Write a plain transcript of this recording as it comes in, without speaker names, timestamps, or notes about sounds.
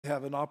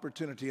have an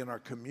opportunity in our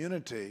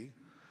community.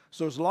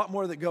 So there's a lot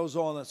more that goes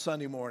on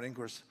Sunday morning. Of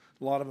course,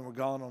 a lot of them are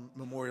gone on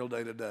Memorial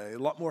Day today. A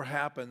lot more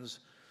happens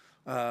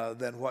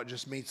than what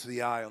just meets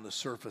the eye on the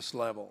surface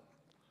level.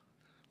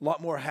 A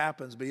lot more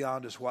happens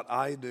beyond just what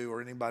I do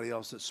or anybody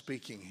else that's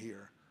speaking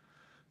here.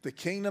 The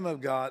kingdom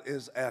of God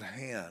is at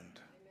hand.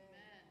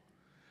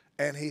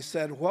 And he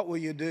said, what will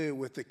you do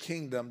with the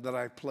kingdom that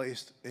I've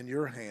placed in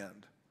your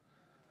hand?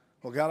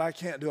 Well, God, I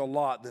can't do a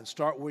lot. Then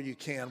start where you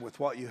can with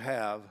what you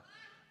have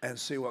and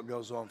see what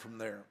goes on from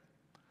there.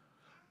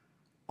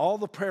 All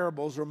the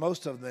parables, or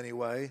most of them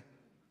anyway,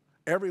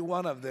 every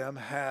one of them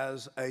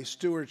has a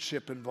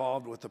stewardship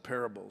involved with the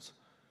parables.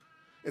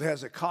 It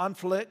has a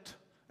conflict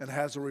and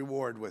has a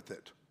reward with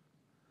it.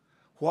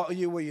 What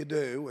will you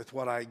do with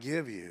what I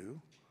give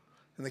you?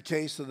 In the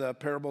case of the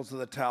parables of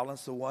the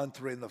talents, the 1,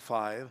 3, and the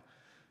 5,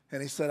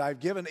 and he said, I've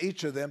given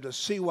each of them to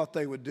see what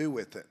they would do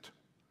with it.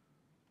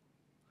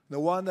 The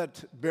one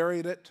that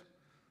buried it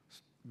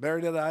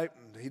out,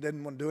 and he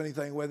didn't want to do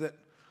anything with it,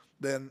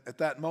 then at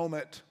that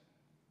moment,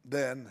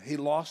 then he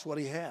lost what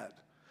he had.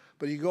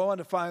 But you go on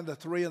to find the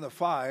 3 and the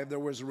 5, there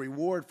was a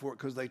reward for it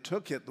because they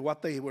took it,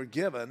 what they were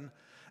given,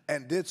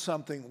 and did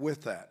something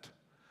with that.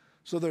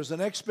 So there's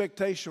an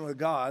expectation with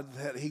God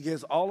that he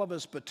gives all of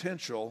us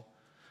potential,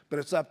 but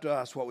it's up to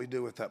us what we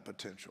do with that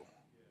potential.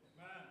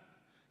 Amen.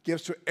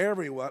 Gives to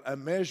everyone a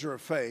measure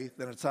of faith,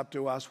 and it's up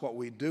to us what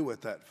we do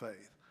with that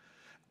faith.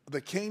 The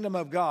kingdom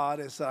of God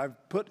is that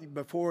I've put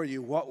before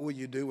you, what will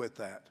you do with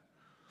that?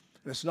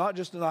 And it's not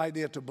just an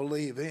idea to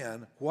believe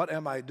in, what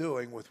am I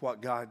doing with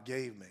what God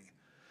gave me?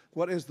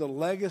 What is the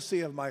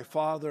legacy of my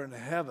Father in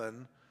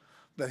heaven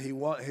that he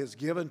has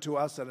given to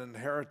us an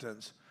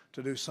inheritance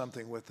to do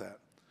something with that?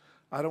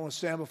 I don't want to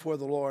stand before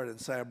the Lord and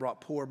say, I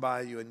brought poor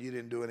by you and you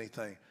didn't do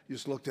anything. You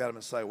just looked at him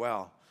and say,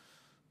 wow,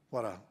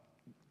 what a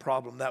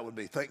problem that would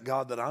be. Thank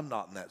God that I'm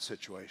not in that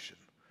situation.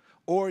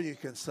 Or you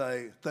can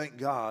say, thank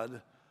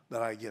God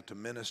that I get to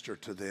minister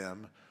to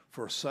them,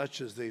 for such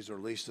as these are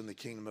least in the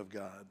kingdom of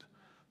God.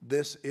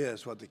 This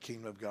is what the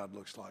kingdom of God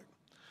looks like.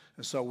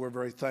 And so we're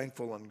very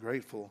thankful and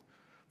grateful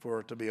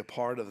to be a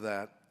part of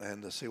that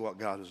and to see what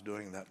God is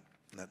doing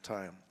in that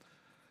time.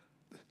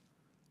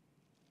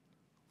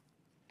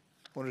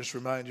 I want to just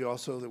remind you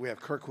also that we have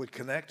Kirkwood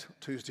Connect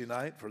Tuesday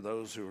night for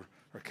those who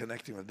are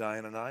connecting with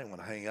Diane and I and want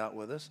to hang out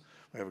with us.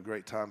 We have a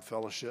great time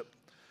fellowship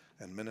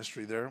and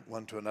ministry there,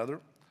 one to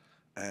another.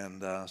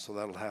 And so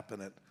that'll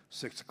happen at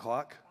 6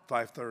 o'clock,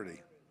 5:30.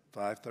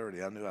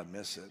 5:30. I knew I'd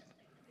miss it.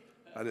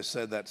 I just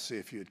said that to see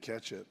if you'd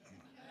catch it.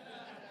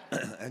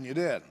 And you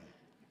did.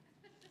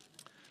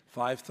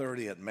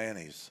 5:30 at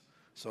Manny's.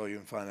 So you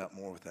can find out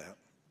more with that.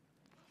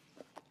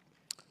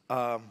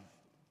 I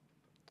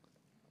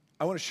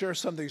want to share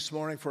something this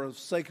morning for the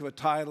sake of a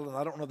title, and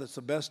I don't know if that's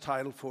the best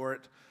title for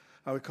it.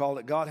 I would call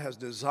it, God has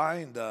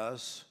designed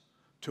us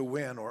to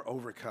win or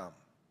overcome.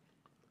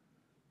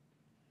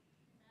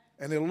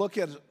 And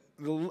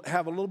it'll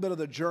have a little bit of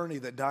the journey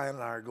that Diane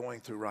and I are going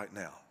through right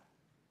now.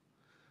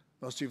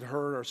 Most of you have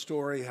heard our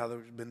story, how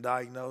they've been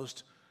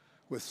diagnosed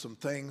with some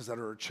things that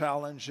are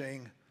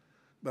challenging,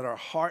 but our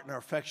heart and our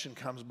affection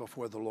comes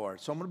before the Lord.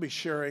 So I'm going to be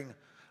sharing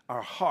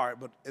our heart,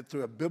 but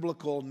through a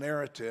biblical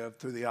narrative,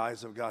 through the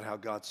eyes of God, how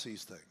God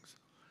sees things.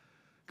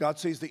 God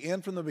sees the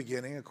end from the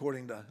beginning,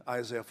 according to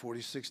Isaiah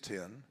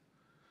 46:10.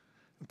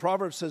 And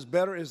Proverbs says,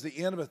 better is the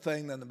end of a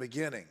thing than the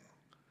beginning.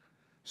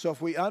 So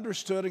if we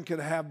understood and could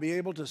be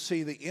able to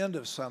see the end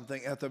of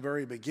something at the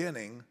very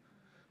beginning,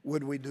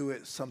 would we do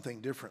it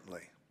something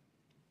differently?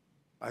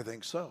 I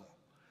think so.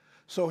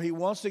 So he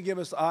wants to give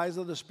us eyes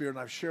of the Spirit, and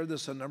I've shared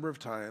this a number of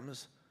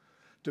times,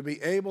 to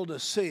be able to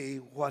see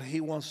what he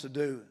wants to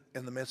do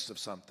in the midst of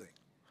something.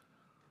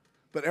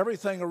 But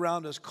everything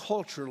around us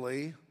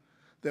culturally,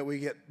 that we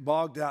get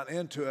bogged down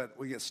into it,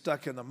 we get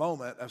stuck in the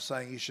moment of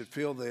saying you should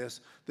feel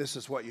this, this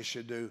is what you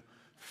should do.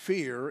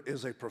 Fear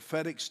is a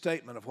prophetic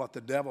statement of what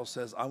the devil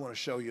says, I want to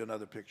show you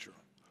another picture.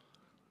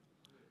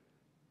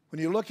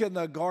 When you look in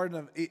the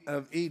Garden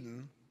of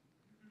Eden,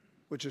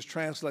 which is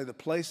translated the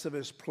place of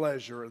his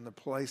pleasure and the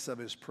place of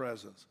his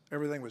presence,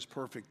 everything was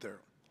perfect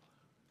there.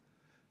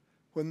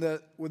 When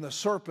the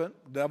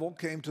serpent, devil,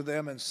 came to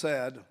them and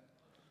said,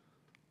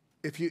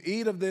 if you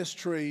eat of this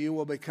tree, you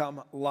will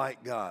become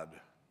like God.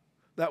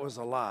 That was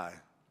a lie.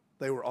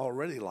 They were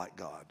already like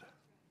God.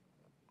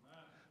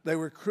 They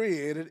were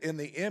created in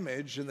the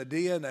image, in the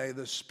DNA,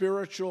 the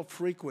spiritual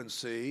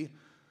frequency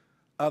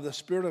of the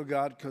Spirit of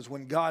God, because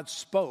when God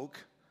spoke,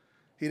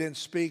 he didn't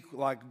speak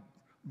like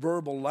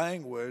verbal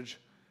language.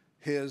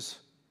 His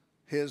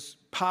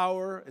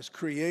power is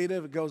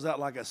creative. It goes out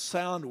like a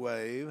sound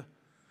wave.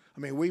 I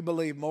mean, we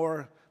believe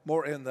more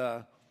in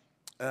the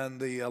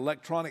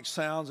electronic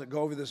sounds that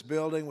go over this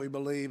building. We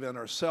believe in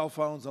our cell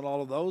phones and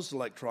all of those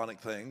electronic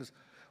things.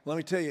 Let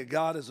me tell you,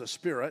 God is a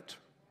spirit.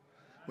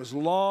 It was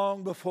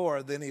long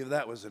before any of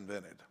that was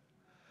invented.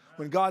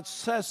 When God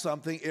says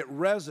something, it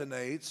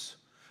resonates,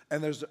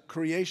 and there's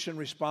creation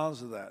responds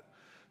to that.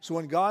 So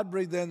when God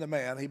breathed into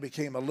man, he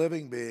became a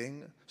living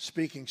being,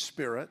 speaking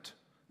spirit,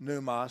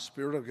 pneuma,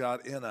 Spirit of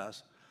God in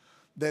us.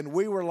 then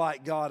we were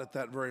like God at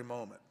that very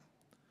moment.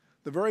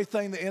 The very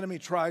thing the enemy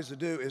tries to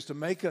do is to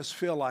make us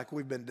feel like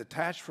we've been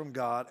detached from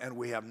God and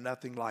we have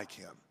nothing like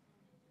him.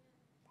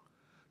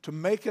 To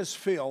make us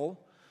feel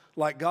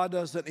like God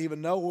doesn't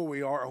even know where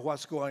we are or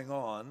what's going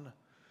on,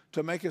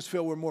 to make us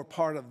feel we're more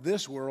part of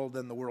this world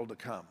than the world to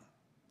come.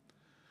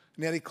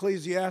 And yet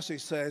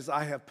Ecclesiastes says,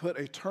 I have put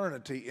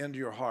eternity into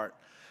your heart.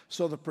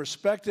 So the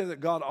perspective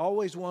that God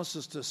always wants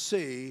us to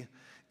see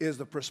is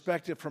the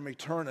perspective from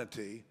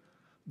eternity,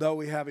 though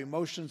we have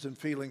emotions and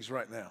feelings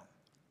right now,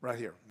 right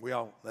here.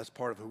 That's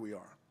part of who we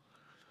are.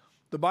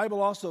 The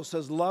Bible also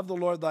says, love the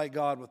Lord thy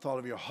God with all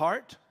of your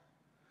heart,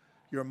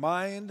 your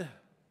mind,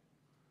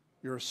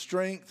 your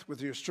strength,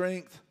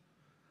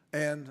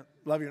 and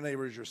love your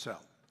neighbor as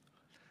yourself.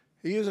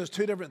 He uses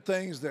two different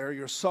things there,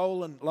 your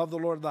soul, and love the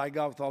Lord thy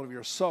God with all of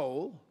your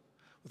soul,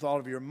 with all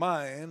of your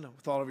mind,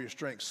 with all of your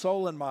strength.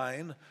 Soul and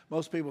mind,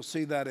 most people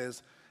see that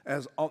as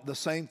the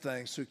same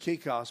thing,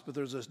 sukikos, but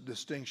there's a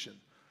distinction.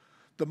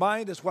 The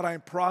mind is what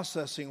I'm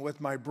processing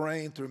with my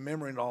brain through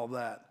memory and all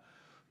that.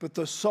 But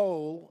the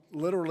soul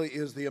literally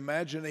is the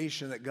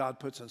imagination that God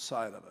puts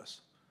inside of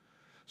us.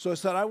 So it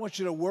said, I want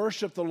you to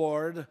worship the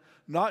Lord,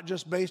 not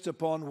just based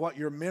upon what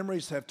your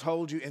memories have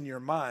told you in your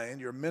mind,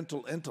 your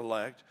mental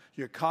intellect,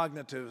 your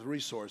cognitive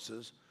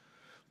resources,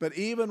 but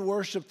even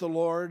worship the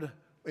Lord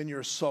in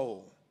your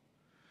soul.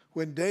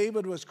 When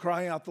David was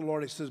crying out to the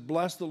Lord, he says,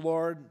 bless the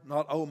Lord,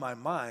 not oh my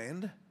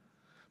mind,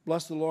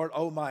 bless the Lord,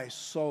 oh my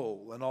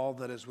soul, and all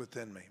that is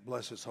within me.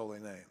 Bless his holy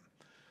name.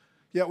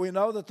 Yet we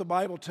know that the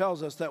Bible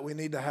tells us that we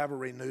need to have a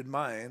renewed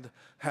mind,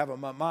 have a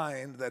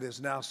mind that is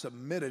now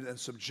submitted and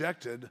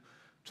subjected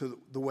to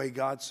the way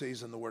God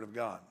sees in the Word of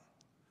God.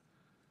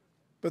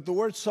 But the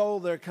word soul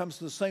there comes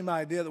to the same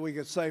idea that we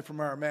could say from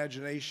our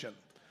imagination.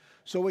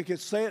 So we could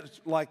say it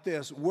like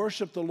this,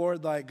 worship the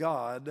Lord thy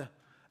God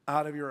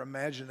out of your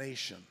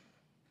imagination.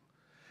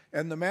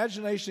 And the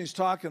imagination he's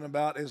talking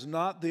about is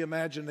not the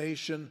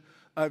imagination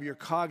of your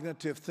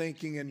cognitive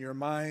thinking in your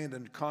mind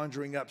and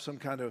conjuring up some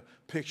kind of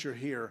picture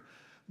here.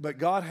 But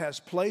God has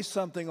placed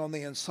something on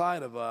the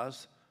inside of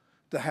us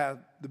to have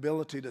the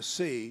ability to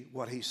see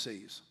what he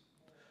sees.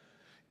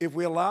 If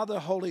we allow the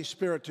Holy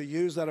Spirit to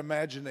use that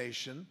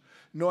imagination,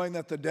 knowing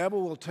that the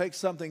devil will take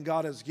something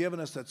God has given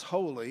us that's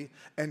holy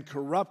and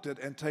corrupt it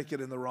and take it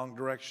in the wrong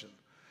direction.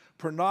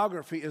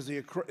 Pornography is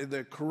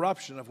the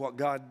corruption of what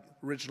God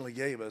originally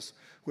gave us,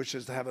 which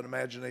is to have an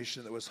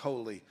imagination that was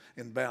holy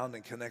and bound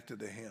and connected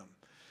to him.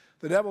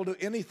 The devil will do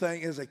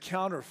anything as a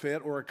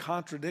counterfeit or a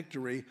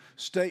contradictory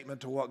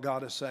statement to what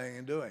God is saying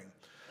and doing.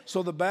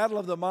 So the battle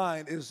of the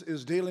mind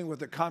is dealing with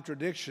the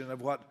contradiction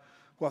of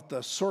what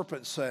the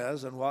serpent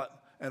says and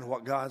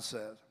what God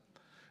says.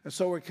 And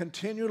so we're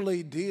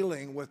continually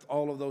dealing with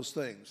all of those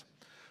things.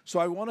 So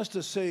I want us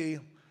to see,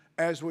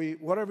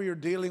 whatever you're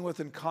dealing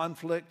with in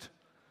conflict,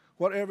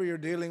 whatever you're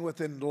dealing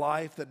with in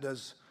life that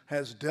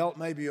has dealt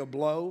maybe a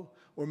blow,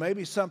 or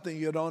maybe something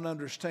you don't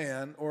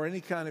understand, or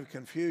any kind of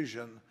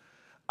confusion,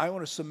 I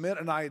want to submit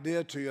an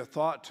idea to you, a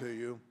thought to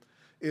you,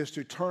 is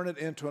to turn it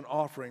into an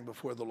offering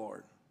before the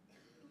Lord.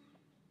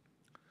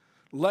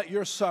 Let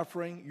your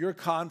suffering, your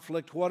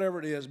conflict, whatever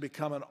it is,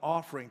 become an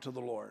offering to the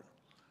Lord.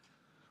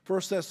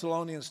 1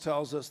 Thessalonians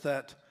tells us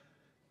that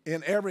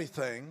in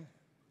everything,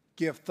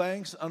 give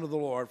thanks unto the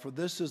Lord, for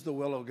this is the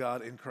will of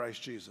God in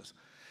Christ Jesus.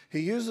 He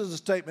uses the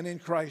statement in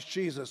Christ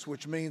Jesus,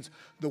 which means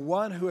the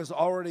one who has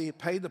already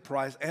paid the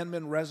price and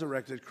been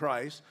resurrected,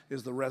 Christ,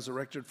 is the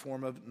resurrected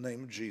form of the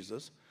name of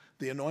Jesus,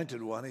 the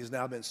anointed one. He's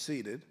now been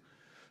seated.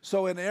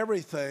 So in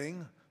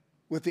everything,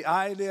 with the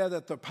idea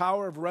that the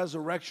power of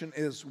resurrection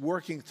is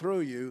working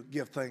through you,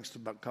 give thanks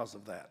because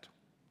of that.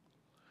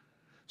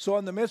 So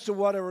in the midst of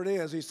whatever it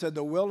is, he said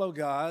the will of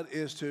God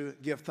is to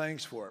give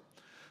thanks for it.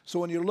 So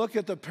when you look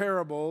at the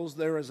parables,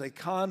 there is a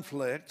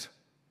conflict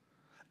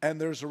and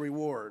there's a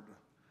reward.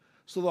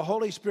 So the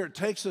Holy Spirit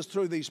takes us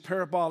through these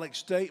parabolic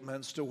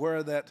statements to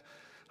where that,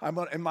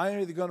 am I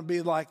either going to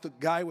be like the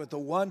guy with the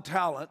one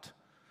talent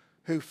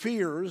who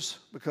fears,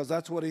 because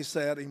that's what he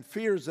said, he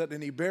fears it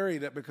and he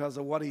buried it because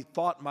of what he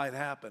thought might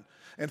happen.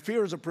 And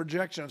fear is a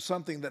projection of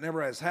something that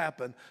never has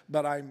happened,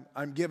 but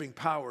I'm giving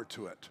power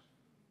to it.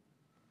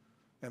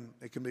 And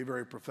it can be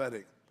very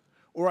prophetic.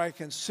 Or I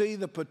can see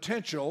the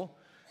potential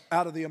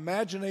out of the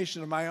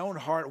imagination of my own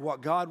heart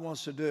what God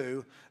wants to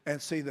do and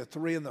see the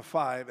 3 and the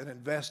 5 and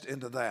invest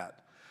into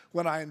that.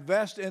 When I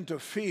invest into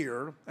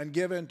fear and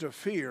give into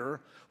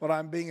fear, when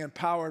I'm being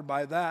empowered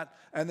by that,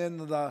 and then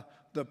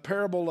the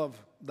parable of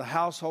the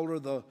householder,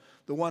 the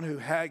one who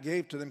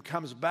gave to them,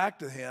 comes back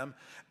to him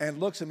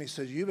and looks at me and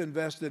says, you've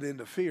invested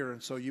into fear,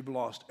 and so you've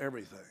lost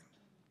everything.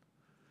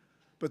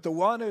 But the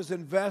one who's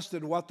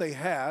invested what they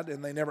had,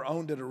 and they never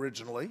owned it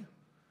originally,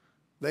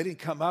 they didn't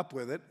come up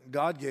with it,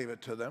 God gave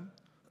it to them.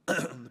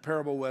 The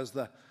parable was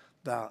the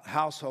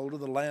householder,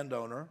 the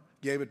landowner,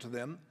 gave it to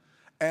them.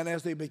 And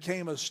as they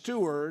became a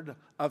steward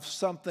of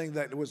something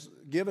that was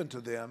given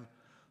to them,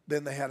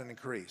 then they had an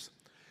increase.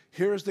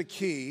 Here's the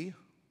key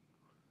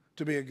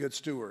to be a good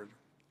steward.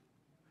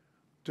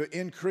 To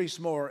increase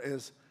more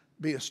is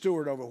be a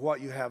steward over what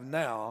you have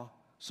now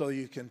so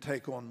you can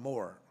take on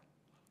more.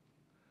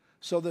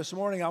 So this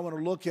morning I want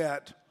to look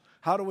at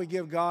how do we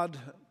give God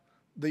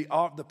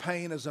the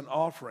pain as an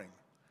offering.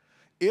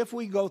 If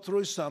we go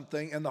through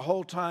something and the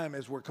whole time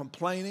as we're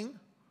complaining,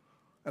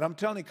 and I'm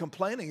telling you,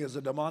 complaining is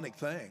a demonic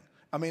thing.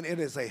 I mean, it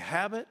is a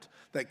habit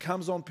that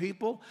comes on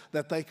people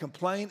that they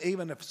complain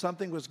even if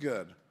something was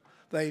good.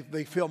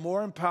 They feel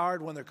more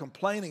empowered when they're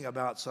complaining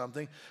about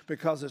something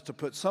because it's to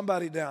put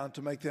somebody down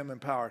to make them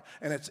empowered.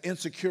 And it's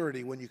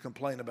insecurity when you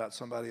complain about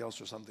somebody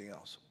else or something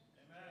else.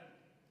 Amen.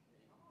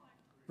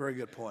 Very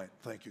good point.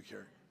 Thank you,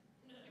 Kerry.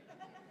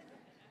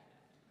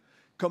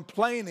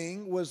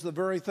 Complaining was the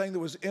very thing that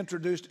was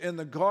introduced in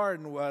the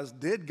garden was,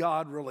 did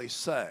God really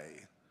say?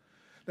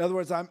 In other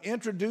words, I'm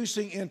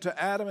introducing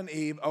into Adam and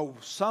Eve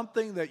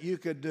something that you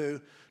could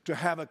do to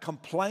have a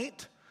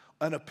complaint,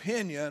 an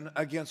opinion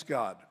against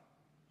God.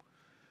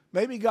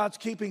 Maybe God's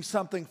keeping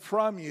something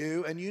from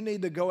you and you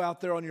need to go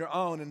out there on your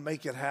own and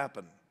make it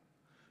happen.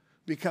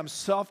 Become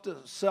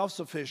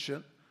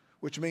self-sufficient,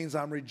 which means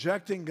I'm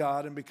rejecting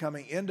God and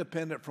becoming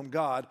independent from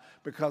God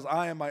because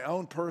I am my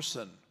own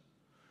person.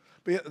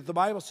 But the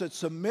Bible said,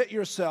 submit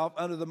yourself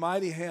under the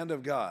mighty hand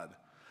of God.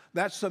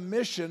 That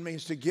submission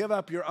means to give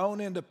up your own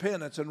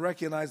independence and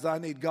recognize that I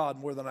need God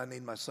more than I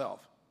need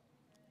myself.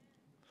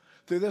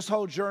 Through this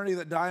whole journey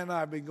that Diane and I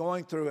have been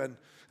going through, and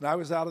I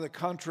was out of the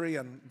country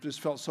and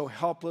just felt so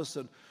helpless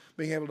and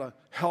being able to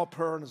help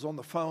her and was on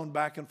the phone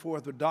back and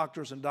forth with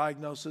doctors and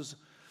diagnoses.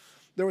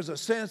 There was a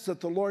sense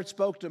that the Lord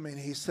spoke to me and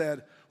he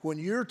said, when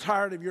you're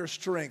tired of your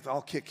strength,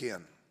 I'll kick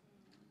in.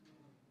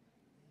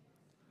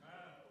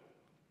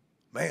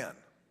 Man,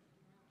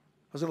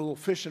 I was in a little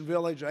fishing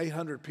village,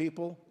 800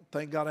 people.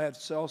 Thank God I had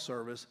cell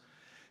service.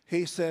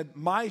 He said,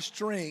 my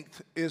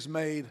strength is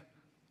made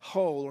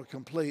whole or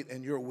complete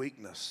in your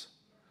weakness.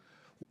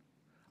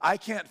 I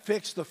can't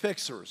fix the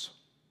fixers.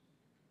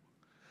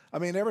 I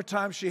mean, every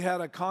time she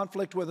had a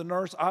conflict with a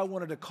nurse, I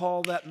wanted to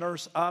call that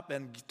nurse up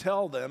and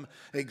tell them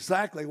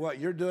exactly what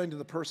you're doing to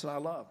the person I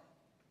love.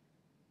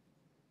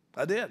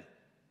 I did.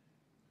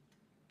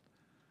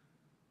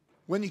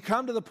 When you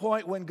come to the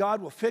point when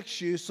God will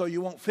fix you so you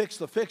won't fix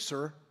the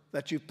fixer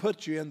that you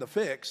put you in the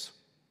fix,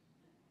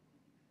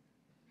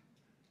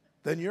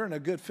 then you're in a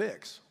good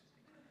fix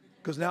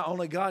because now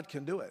only God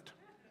can do it.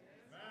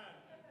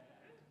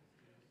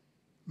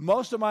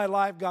 Most of my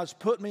life, God's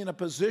put me in a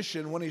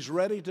position when he's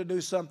ready to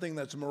do something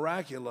that's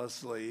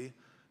miraculously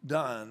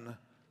done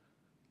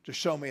to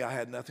show me I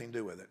had nothing to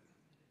do with it.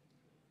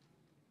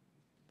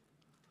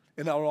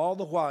 And all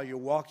the while, you're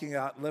walking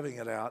out, living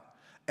it out.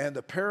 And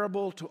the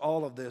parable to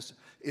all of this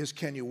is,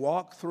 can you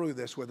walk through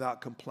this without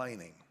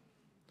complaining?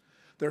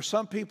 There are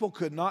some people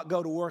could not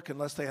go to work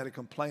unless they had a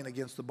complaint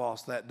against the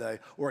boss that day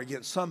or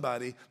against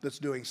somebody that's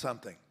doing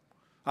something.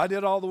 I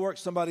did all the work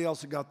somebody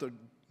else had got the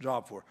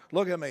job for.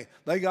 Look at me.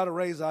 They got a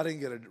raise. I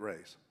didn't get a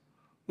raise.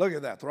 Look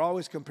at that. They're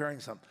always comparing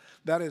something.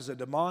 That is a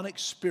demonic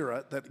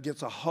spirit that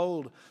gets a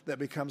hold, that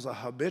becomes a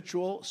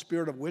habitual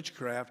spirit of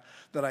witchcraft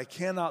that I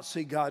cannot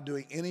see God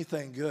doing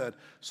anything good.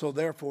 So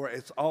therefore,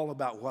 it's all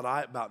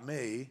about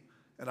me,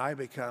 and I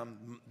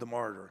become the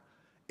martyr.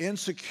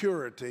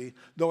 Insecurity,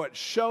 though it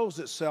shows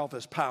itself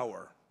as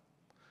power,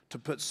 to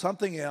put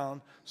something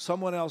down,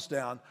 someone else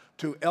down,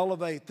 to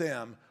elevate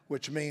them,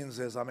 which means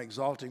is I'm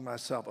exalting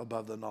myself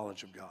above the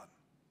knowledge of God.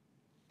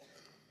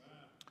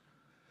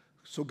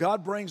 So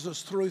God brings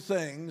us through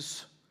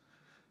things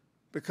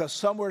because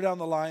somewhere down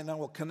the line, and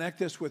we'll connect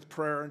this with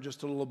prayer in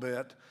just a little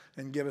bit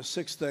and give us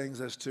 6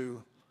 things as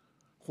to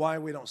why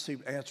we don't see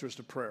answers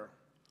to prayer.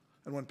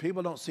 And when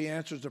people don't see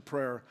answers to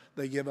prayer,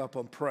 they give up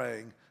on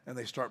praying and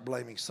they start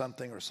blaming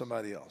something or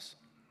somebody else.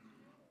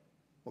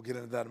 We'll get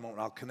into that in a moment.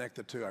 I'll connect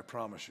the two, I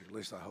promise you. At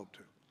least I hope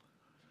to.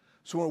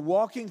 So we're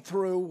walking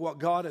through what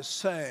God is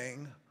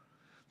saying,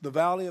 the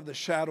valley of the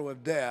shadow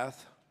of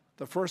death.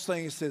 The first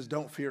thing he says,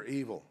 don't fear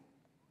evil.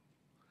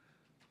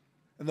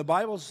 And the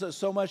Bible says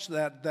so much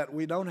that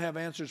we don't have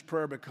answers to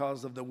prayer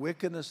because of the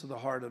wickedness of the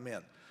heart of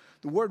men.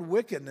 The word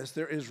wickedness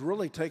there is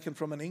really taken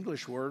from an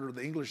English word, or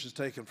the English is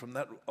taken from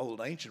that old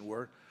ancient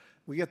word.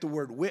 We get the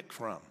word wick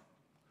from.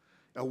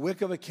 A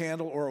wick of a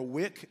candle or a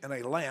wick in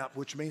a lamp,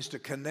 which means to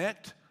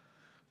connect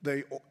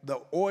the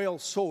oil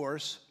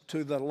source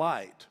to the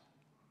light.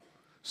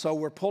 So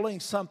we're pulling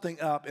something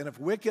up, and if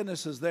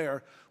wickedness is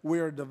there,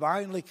 we're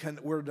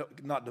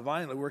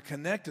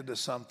connected to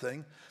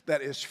something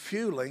that is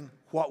fueling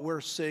what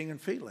we're seeing and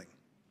feeling.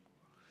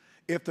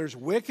 If there's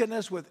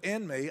wickedness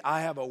within me,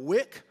 I have a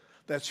wick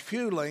that's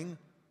fueling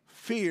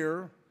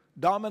fear,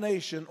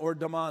 domination, or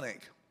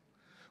demonic.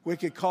 We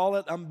could call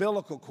it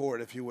umbilical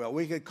cord, if you will.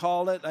 We could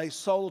call it a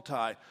soul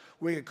tie.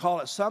 We could call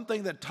it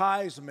something that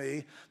ties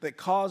me, that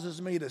causes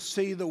me to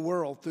see the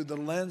world through the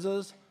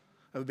lenses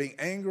of being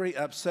angry,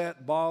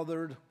 upset,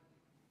 bothered.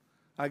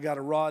 I got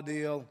a raw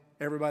deal.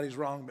 Everybody's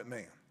wrong but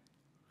me.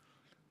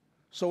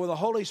 So when the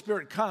Holy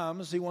Spirit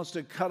comes, he wants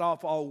to cut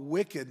off all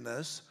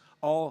wickedness,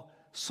 all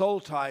soul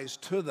ties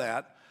to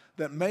that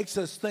makes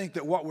us think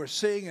that what we're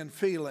seeing and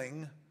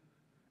feeling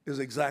is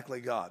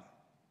exactly God.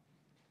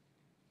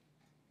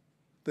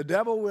 The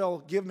devil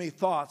will give me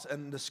thoughts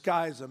and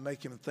disguise them,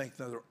 make him think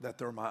that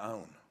they're my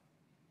own.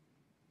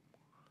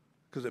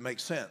 Because it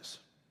makes sense.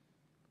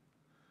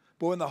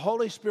 But when the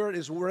Holy Spirit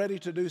is ready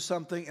to do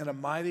something in a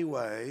mighty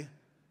way,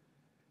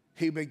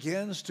 he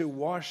begins to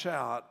wash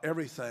out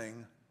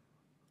everything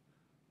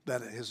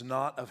that is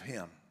not of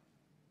him.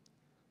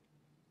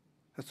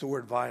 That's the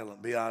word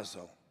violent,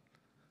 biazo.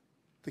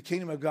 The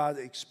kingdom of God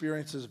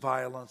experiences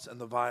violence, and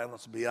the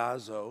violence,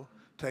 biazo,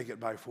 take it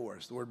by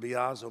force. The word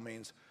biazo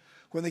means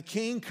when the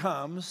king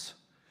comes,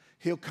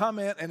 he'll come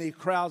in and he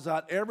crowds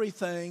out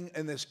everything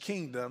in this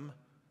kingdom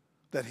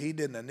that he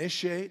didn't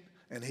initiate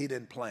and he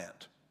didn't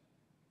plant.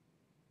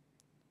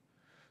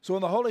 So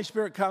when the Holy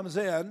Spirit comes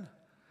in,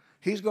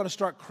 he's going to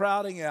start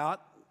crowding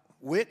out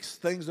wicks,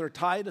 things that are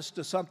tied us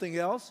to something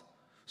else,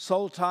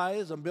 soul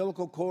ties,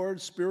 umbilical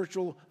cords,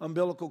 spiritual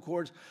umbilical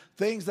cords,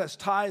 things that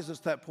ties us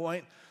to that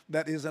point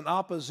that is in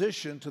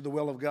opposition to the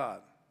will of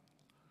God.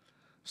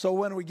 So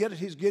when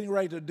he's getting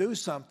ready to do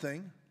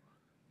something,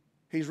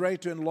 he's ready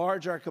to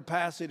enlarge our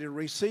capacity to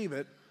receive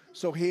it,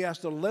 so he has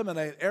to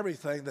eliminate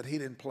everything that he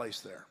didn't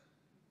place there.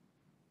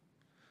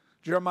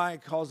 Jeremiah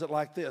calls it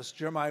like this,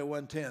 Jeremiah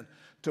 1:10,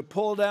 to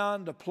pull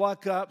down, to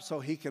pluck up so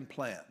he can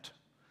plant.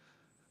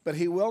 But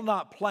he will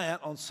not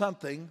plant on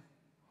something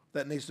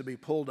that needs to be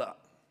pulled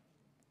up.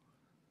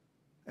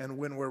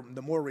 And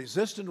the more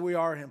resistant we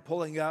are in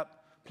pulling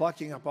up,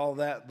 plucking up all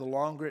that, the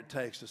longer it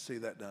takes to see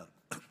that done.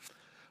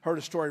 Heard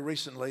a story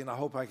recently, and I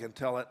hope I can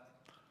tell it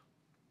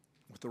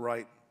with the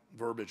right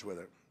verbiage with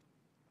it.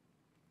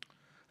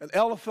 An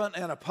elephant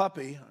and a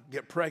puppy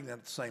get pregnant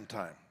at the same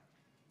time.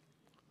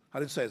 I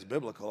didn't say it's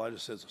biblical, I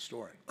just said it's a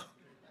story.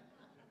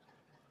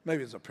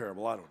 Maybe it's a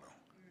parable, I don't know.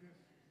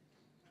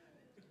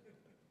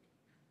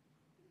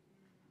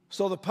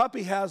 So the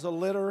puppy has a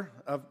litter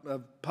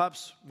of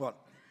pups. What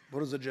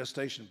is the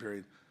gestation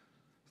period?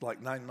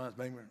 Like 9 months,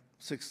 maybe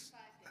 6.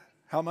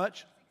 How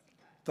much?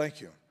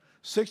 Thank you.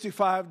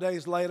 65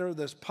 days later,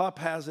 this pup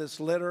has its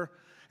litter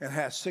and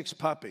has 6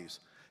 puppies.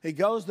 He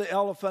goes to the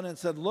elephant and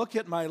said, "Look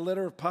at my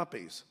litter of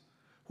puppies.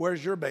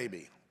 Where's your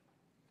baby?"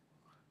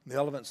 And the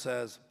elephant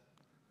says,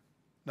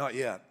 "Not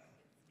yet."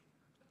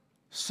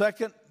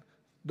 Second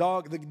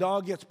dog, the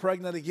dog gets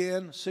pregnant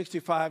again.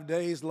 65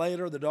 days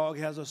later, the dog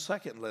has a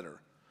second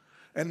litter.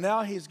 And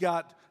now he's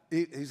got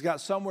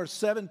somewhere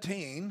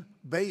 17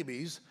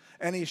 babies,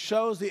 and he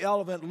shows the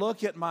elephant,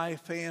 "Look at my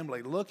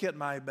family, look at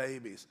my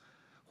babies.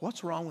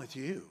 What's wrong with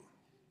you?"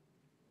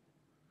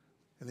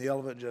 And the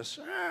elephant just,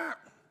 "Ah."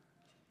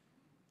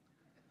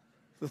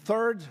 The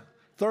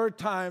third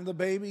time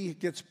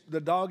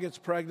the dog gets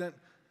pregnant,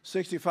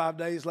 65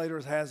 days later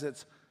it has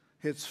its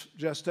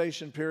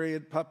gestation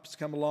period, pups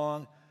come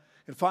along,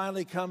 and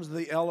finally comes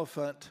the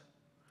elephant,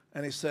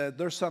 and he said,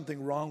 "There's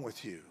something wrong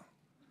with you.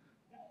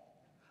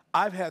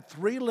 I've had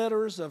 3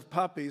 litters of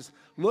puppies.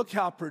 Look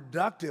how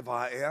productive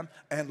I am,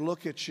 and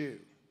look at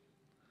you."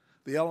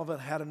 The elephant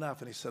had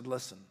enough, and he said,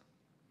 "Listen,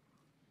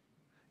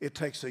 it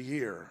takes a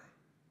year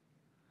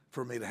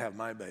for me to have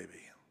my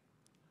baby.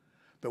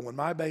 But when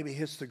my baby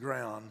hits the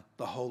ground,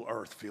 the whole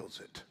earth feels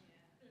it.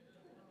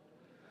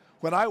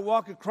 When I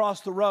walk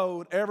across the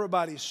road,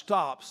 everybody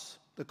stops,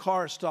 the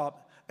car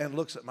stops, and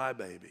looks at my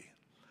baby.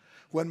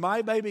 When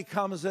my baby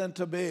comes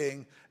into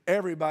being,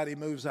 everybody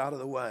moves out of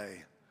the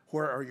way.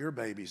 Where are your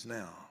babies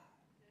now?"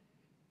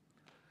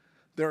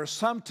 There are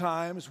some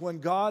times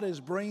when God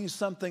is bringing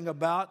something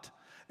about,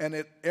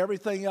 and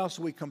everything else,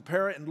 we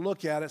compare it and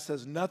look at it,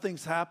 says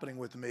nothing's happening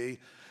with me,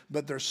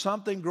 but there's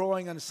something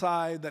growing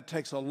inside that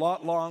takes a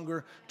lot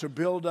longer to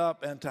build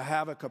up and to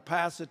have a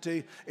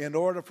capacity in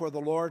order for the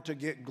Lord to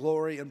get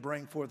glory and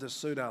bring forth His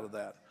fruit out of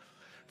that.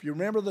 If you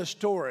remember the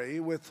story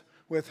with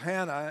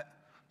Hannah,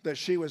 that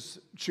she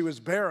was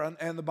barren,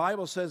 and the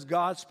Bible says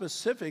God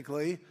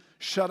specifically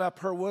shut up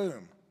her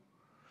womb.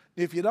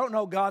 If you don't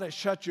know God has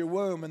shut your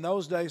womb, in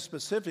those days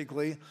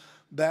specifically,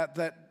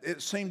 that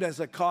it seemed as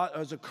a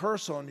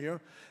curse on you,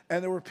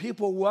 and there were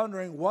people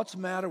wondering, what's the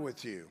matter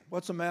with you?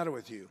 What's the matter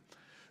with you?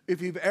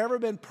 If you've ever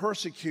been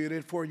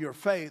persecuted for your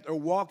faith or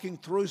walking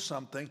through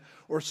something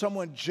or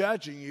someone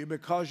judging you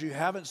because you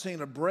haven't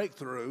seen a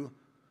breakthrough,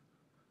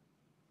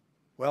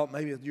 well,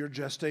 maybe your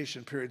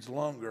gestation period's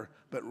longer,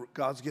 but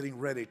God's getting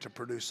ready to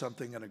produce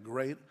something in a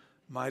great,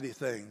 mighty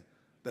thing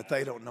that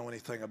they don't know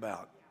anything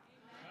about.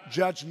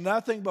 Judge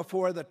nothing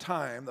before the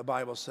time, the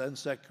Bible said in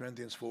 2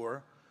 Corinthians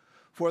 4,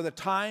 for the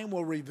time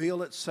will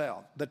reveal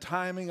itself, the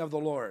timing of the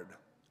Lord.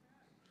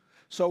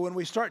 So when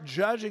we start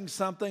judging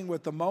something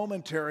with the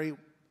momentary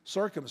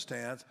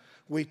circumstance,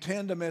 we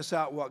tend to miss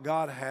out what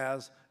God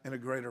has in a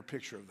greater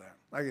picture of that.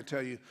 I could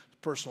tell you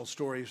personal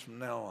stories from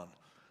now on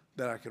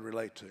that I could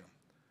relate to.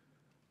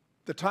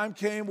 The time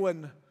came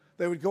when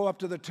they would go up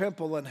to the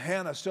temple, and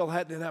Hannah still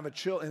didn't have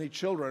any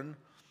children,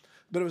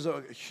 but it was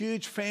a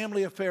huge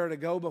family affair to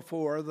go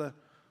before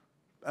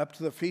up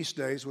to the feast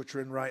days, which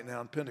we're in right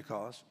now in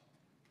Pentecost.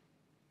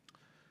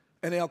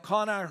 And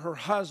Elkanah, her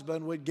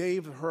husband,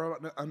 gave her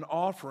an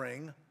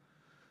offering,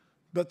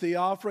 but the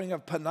offering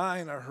of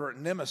Peninnah, her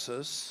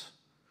nemesis,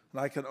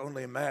 and I can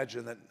only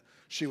imagine that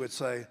she would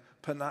say,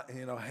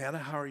 Hannah,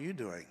 how are you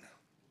doing?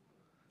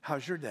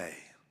 How's your day?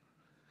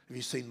 Have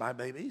you seen my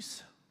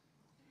babies?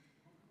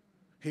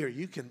 Here,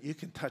 you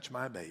can touch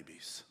my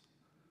babies.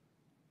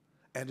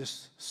 And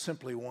just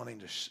simply wanting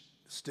to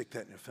stick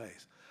that in your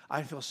face.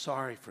 I feel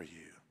sorry for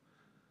you.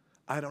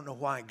 I don't know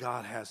why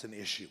God has an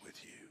issue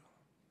with you.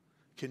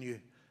 Can you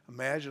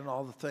imagine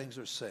all the things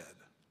that are said?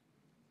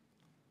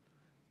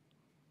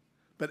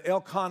 But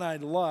Elkanah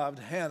loved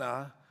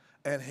Hannah,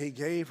 and he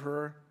gave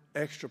her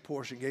extra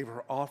portion, gave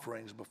her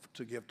offerings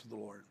to give to the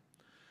Lord.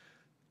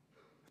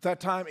 At that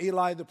time,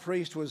 Eli the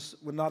priest was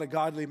not a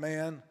godly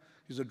man.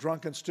 He was a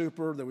drunken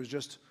stupor. There was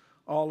just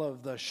all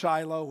of the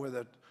Shiloh where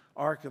the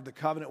Ark of the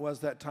Covenant was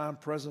that time.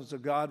 Presence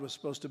of God was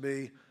supposed to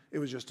be. It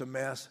was just a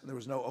mess, and there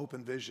was no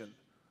open vision.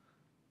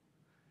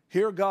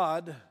 Here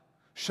God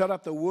shut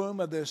up the womb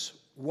of this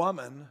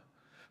woman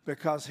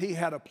because he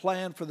had a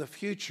plan for the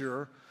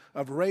future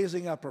of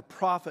raising up a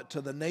prophet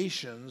to the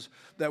nations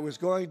that was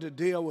going to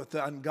deal with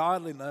the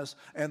ungodliness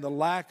and the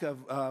lack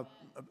of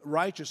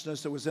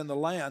righteousness that was in the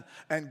land.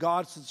 And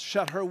God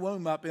shut her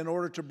womb up in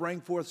order to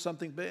bring forth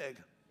something big.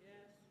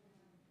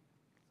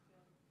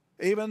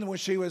 Even when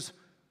she was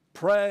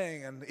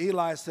praying and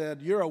Eli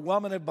said, "You're a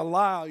woman of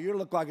Belial. You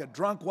look like a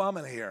drunk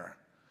woman here."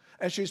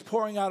 And she's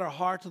pouring out her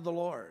heart to the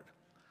Lord.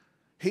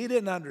 He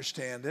didn't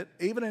understand it.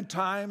 Even in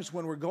times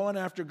when we're going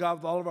after God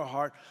with all of our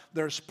heart,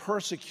 there's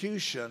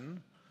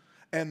persecution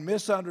and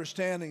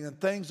misunderstanding, and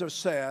things are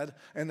said,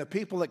 and the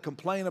people that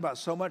complain about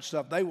so much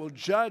stuff, they will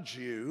judge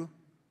you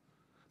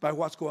by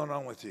what's going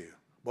on with you.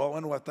 Well, I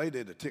wonder what they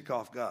did to tick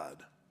off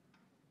God.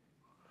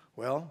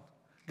 Well,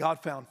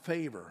 God found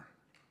favor.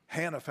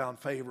 Hannah found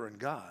favor in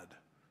God.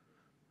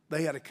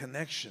 They had a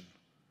connection.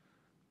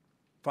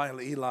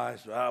 Finally, Eli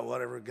said,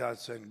 whatever God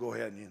said, go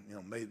ahead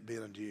and may it be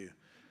unto you.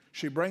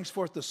 She brings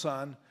forth the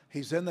son.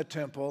 He's in the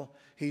temple.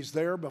 He's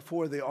there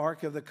before the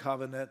Ark of the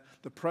Covenant,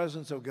 the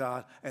presence of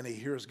God, and he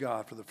hears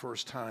God for the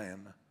first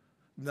time,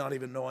 not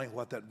even knowing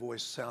what that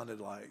voice sounded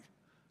like.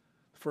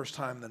 The first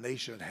time the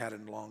nation had had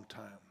it in a long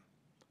time.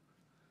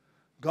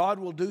 God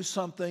will do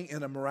something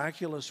in a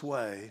miraculous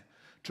way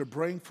to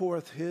bring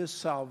forth his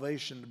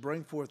salvation, to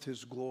bring forth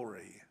his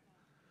glory.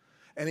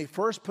 And he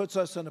first puts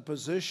us in a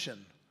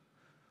position.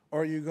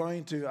 Or are you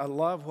going to, I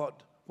love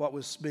what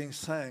was being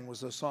sang,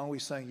 was a song we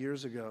sang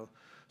years ago.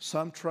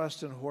 Some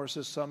trust in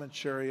horses, some in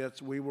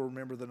chariots. We will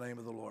remember the name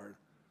of the Lord.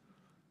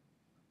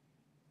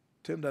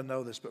 Tim doesn't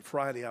know this, but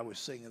Friday I was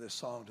singing this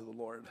song to the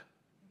Lord.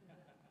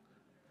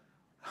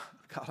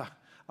 God,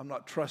 I'm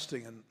not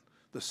trusting in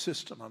the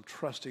system. I'm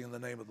trusting in the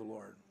name of the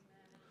Lord.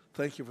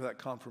 Thank you for that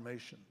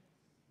confirmation.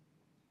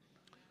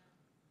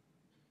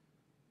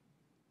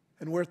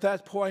 And we're at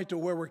that point to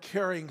where we're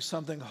carrying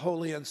something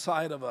holy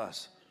inside of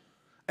us.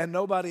 And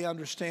nobody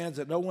understands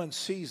it. No one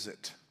sees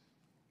it.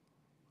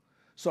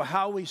 So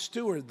how we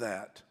steward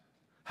that,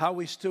 how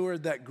we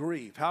steward that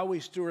grief, how we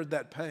steward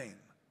that pain.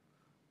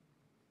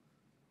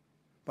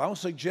 But I want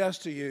to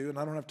suggest to you, and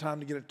I don't have time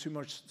to get it too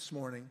much this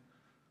morning,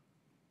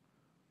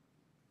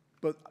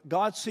 but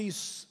God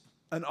sees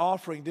an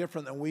offering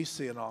different than we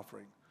see an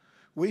offering.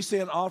 We see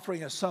an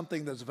offering as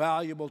something that's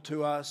valuable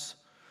to us,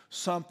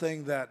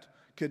 something that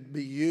could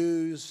be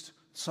used,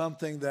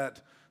 something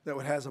that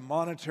has a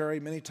monetary,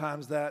 many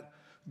times that.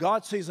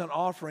 God sees an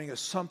offering as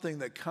something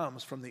that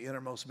comes from the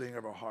innermost being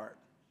of our heart.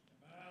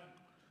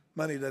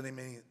 Money doesn't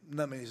mean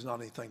it's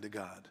not anything to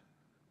God.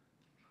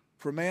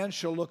 For man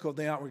shall look on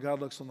the outward,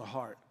 God looks on the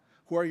heart.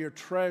 Where your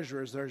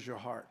treasure is, there's your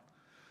heart.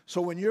 So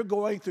when you're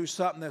going through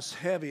something that's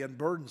heavy and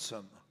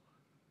burdensome,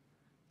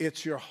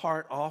 it's your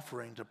heart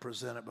offering to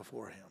present it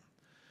before him.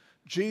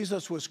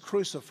 Jesus was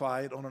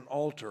crucified on an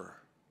altar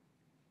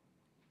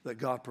that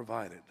God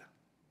provided.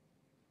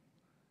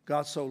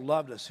 God so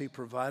loved us, he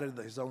provided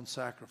his own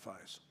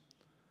sacrifice.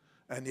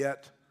 And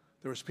yet,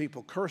 there was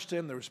people cursed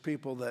him. There was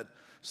people that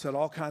said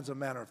all kinds of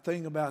manner of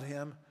things about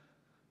him.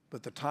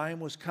 But the time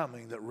was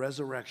coming that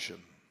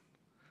resurrection,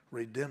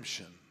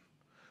 redemption,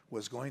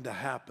 was going to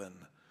happen.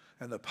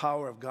 And the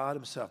power of God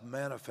himself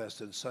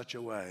manifested in such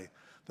a way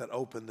that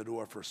opened the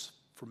door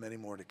for many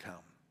more to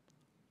come.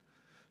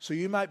 So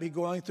you might be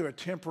going through a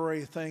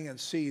temporary thing and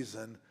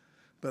season,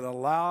 but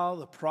allow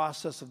the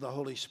process of the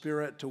Holy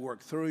Spirit to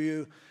work through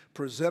you.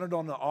 Present it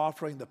on the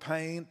offering, the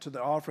pain, to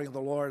the offering of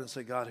the Lord, and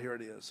say, God, here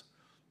it is.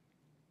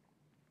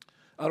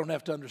 I don't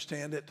have to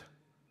understand it.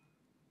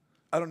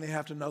 I don't even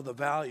have to know the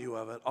value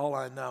of it. All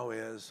I know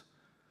is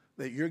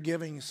that you're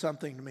giving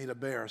something to me to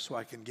bear so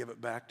I can give it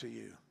back to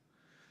you.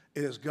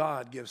 It is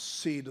God gives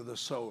seed to the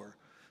sower.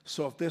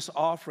 So if this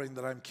offering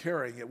that I'm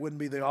carrying, it wouldn't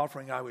be the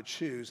offering I would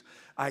choose.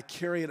 I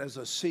carry it as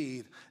a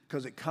seed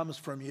because it comes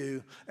from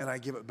you, and I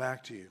give it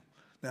back to you.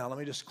 Now, let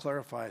me just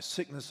clarify.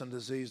 Sickness and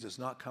disease does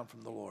not come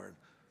from the Lord.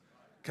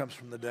 It comes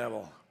from the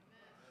devil.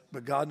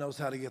 But God knows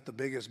how to get the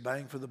biggest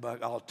bang for the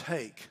buck. I'll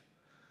take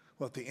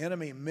what the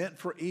enemy meant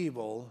for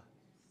evil,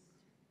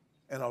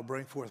 and I'll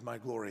bring forth my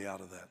glory out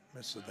of that,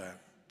 midst of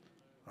that.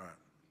 All right.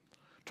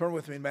 Turn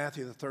with me to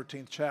Matthew, the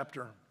 13th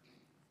chapter.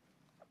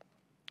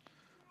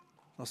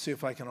 I'll see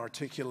if I can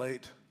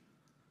articulate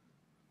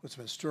what's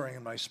been stirring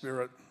in my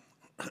spirit.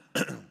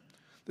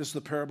 This is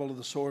the parable of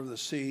the sower of the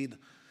seed.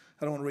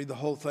 I don't want to read the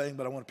whole thing,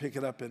 but I want to pick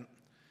it up in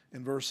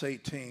verse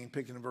 18,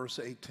 picking in verse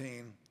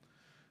 18,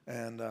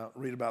 and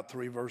read about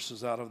 3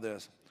 verses out of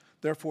this.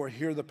 Therefore,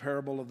 hear the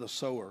parable of the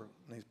sower.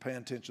 And pay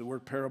attention. The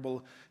word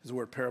parable is the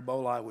word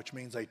parabolai, which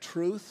means a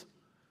truth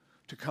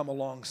to come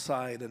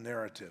alongside a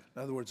narrative.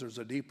 In other words, there's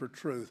a deeper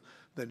truth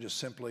than just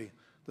simply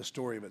the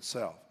story of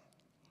itself.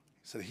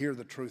 He said, hear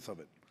the truth of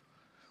it.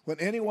 When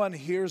anyone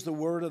hears the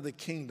word of the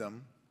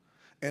kingdom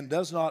and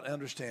does not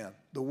understand,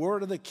 the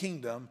word of the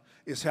kingdom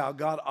is how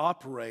God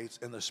operates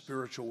in the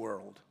spiritual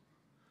world.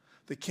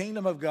 The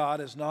kingdom of God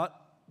is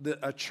not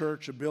a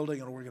church, a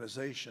building, an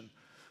organization.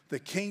 The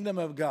kingdom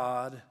of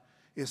God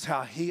is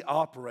how he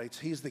operates.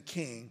 He's the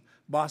king.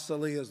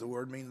 Basileia is the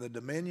word, meaning the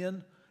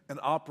dominion and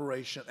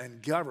operation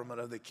and government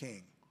of the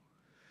king.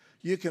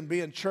 You can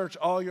be in church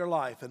all your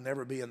life and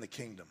never be in the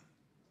kingdom.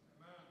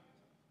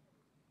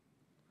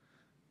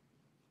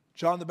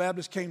 John the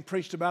Baptist came,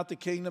 preached about the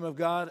kingdom of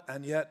God,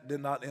 and yet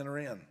did not enter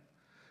in.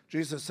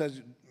 Jesus says,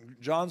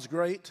 John's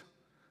great,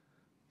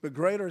 but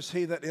greater is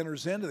he that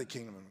enters into the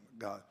kingdom of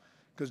God.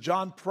 Because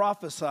John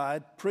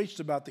prophesied, preached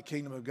about the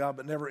kingdom of God,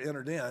 but never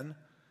entered in,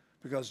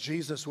 because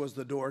Jesus was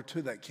the door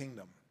to that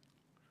kingdom.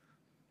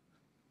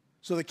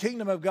 So the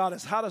kingdom of God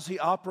is, how does he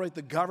operate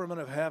the government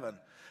of heaven?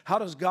 How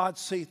does God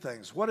see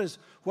things? What is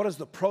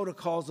the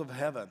protocols of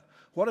heaven?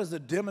 What is the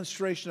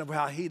demonstration of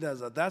how he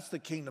does it? That's the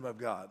kingdom of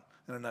God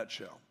in a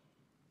nutshell.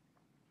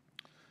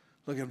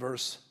 Look at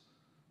verse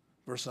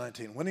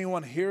 19. When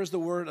anyone hears the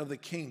word of the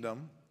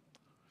kingdom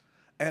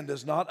and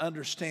does not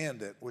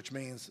understand it, which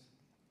means,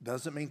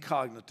 doesn't mean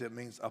cognitive,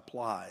 means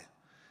apply.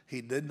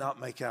 He did not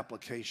make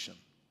application.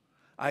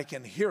 I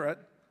can hear it,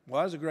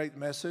 well, that's a great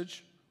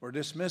message, or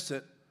dismiss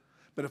it,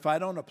 but if I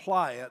don't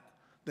apply it,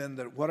 then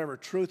whatever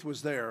truth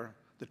was there,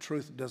 the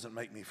truth doesn't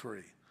make me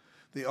free.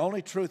 The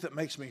only truth that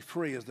makes me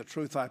free is the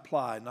truth I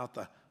apply, not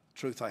the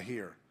truth I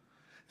hear.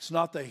 It's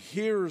not the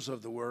hearers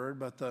of the word,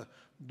 but the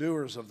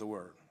doers of the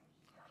word.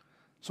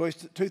 So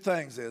two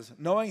things is,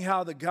 knowing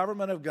how the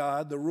government of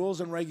God, the rules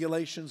and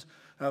regulations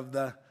of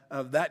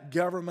that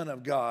government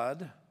of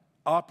God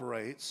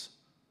operates,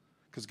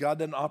 because God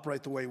doesn't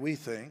operate the way we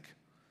think,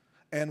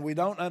 and we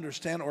don't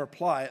understand or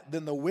apply it,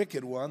 then the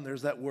wicked one,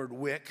 there's that word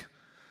wick,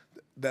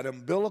 that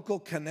umbilical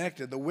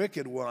connected, the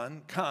wicked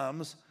one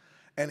comes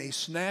and he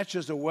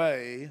snatches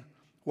away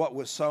what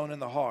was sown in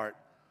the heart.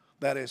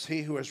 That is,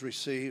 he who has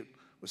received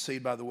was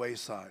seed by the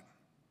wayside.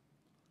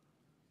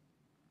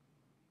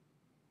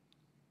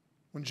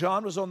 When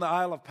John was on the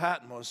Isle of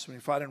Patmos, when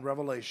you find in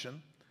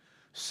Revelation,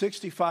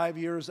 65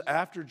 years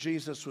after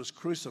Jesus was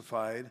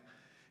crucified,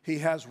 he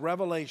has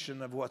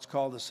revelation of what's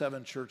called the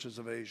 7 churches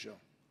of Asia.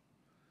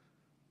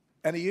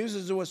 And he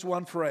uses this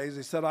one phrase.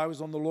 He said, I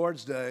was on the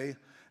Lord's day,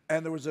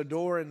 and there was a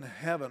door in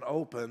heaven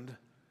opened,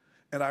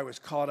 and I was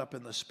caught up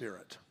in the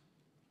Spirit.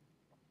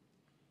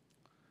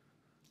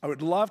 I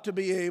would love to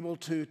be able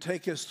to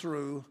take us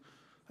through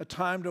a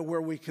time to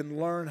where we can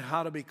learn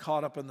how to be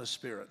caught up in the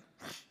Spirit.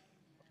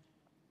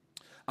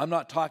 I'm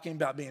not talking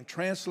about being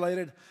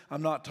translated.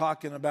 I'm not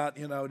talking about,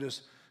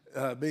 just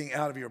being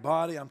out of your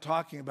body. I'm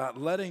talking about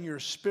letting your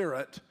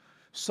spirit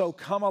so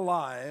come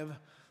alive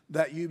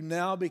that you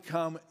now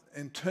become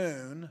in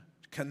tune,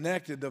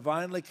 connected,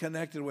 divinely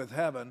connected with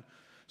heaven,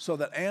 so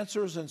that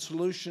answers and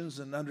solutions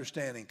and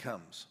understanding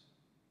comes.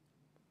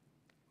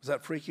 Is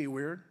that freaky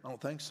weird? I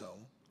don't think so.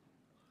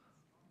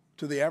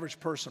 To the average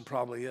person,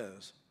 probably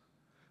is.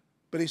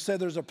 But he said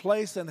there's a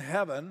place in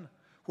heaven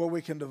where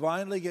we can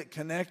divinely get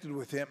connected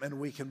with him and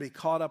we can be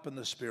caught up in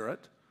the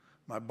Spirit,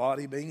 my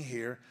body being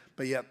here,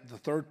 but yet the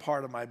third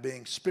part of my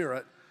being,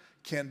 spirit,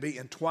 can be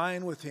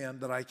entwined with him,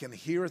 that I can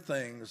hear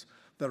things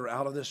that are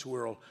out of this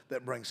world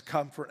that brings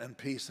comfort and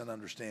peace and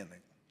understanding.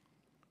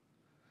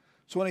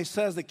 So when he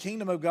says the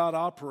kingdom of God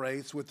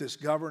operates with this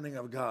governing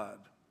of God,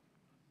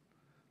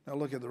 now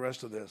look at the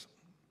rest of this.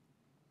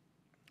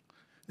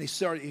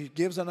 He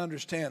gives an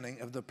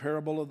understanding of the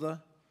parable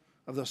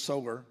of the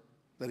sower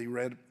that he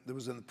read, that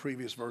was in the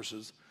previous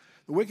verses.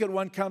 The wicked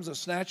one comes and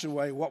snatches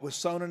away what was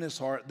sown in his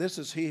heart. This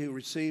is he who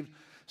received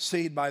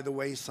seed by the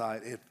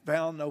wayside. It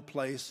found no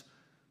place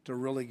to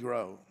really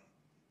grow.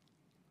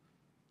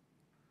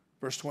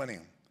 Verse 20.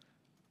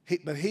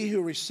 But he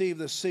who received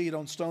the seed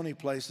on stony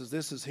places,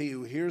 this is he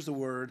who hears the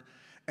word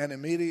and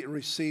immediately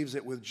receives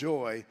it with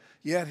joy,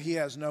 yet he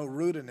has no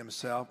root in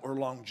himself or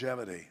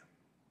longevity.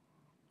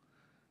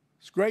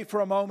 It's great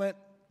for a moment,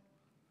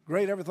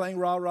 great everything,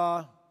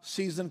 rah-rah.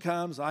 Season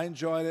comes, I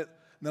enjoyed it,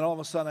 and then all of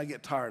a sudden I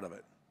get tired of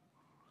it.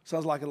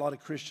 Sounds like a lot of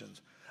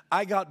Christians.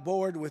 I got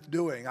bored with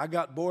doing. I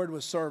got bored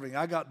with serving.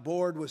 I got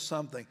bored with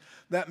something.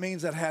 That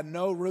means it had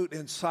no root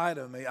inside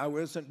of me. I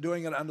wasn't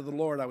doing it unto the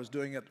Lord. I was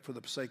doing it for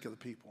the sake of the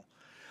people.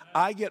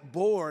 I get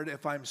bored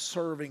if I'm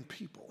serving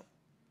people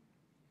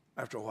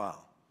after a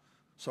while.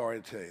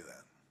 Sorry to tell you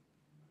that.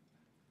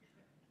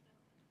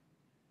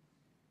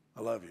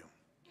 I love you.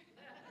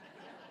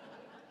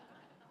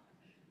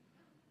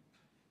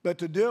 But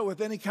to do it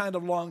with any kind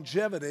of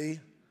longevity,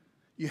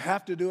 you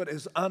have to do it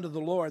as unto the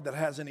Lord, that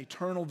has an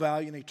eternal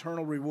value and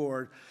eternal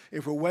reward.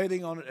 If we're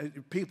waiting on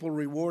people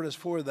reward us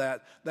for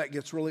that, that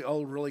gets really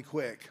old really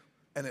quick,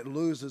 and it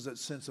loses its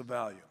sense of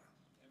value.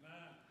 Amen.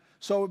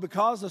 So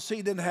because the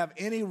seed didn't have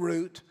any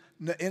root,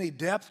 any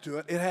depth to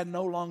it, it had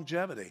no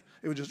longevity.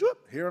 It would just,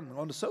 whoop, here I'm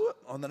going to sow it,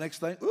 on the next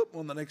thing, whoop,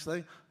 on the next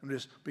thing, and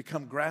just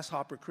become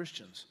grasshopper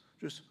Christians,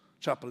 just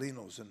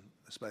chapalinos in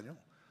Espanol.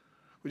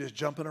 We're just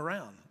jumping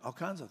around, all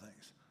kinds of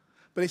things.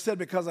 But he said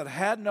because it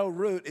had no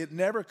root, it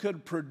never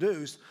could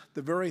produce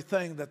the very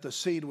thing that the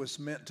seed was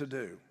meant to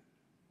do.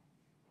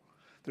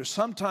 There's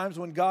sometimes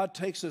when God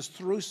takes us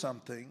through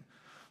something,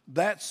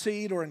 that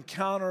seed or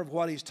encounter of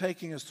what he's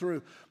taking us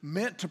through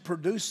meant to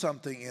produce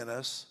something in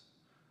us,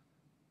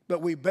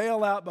 but we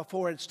bail out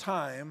before it's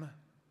time,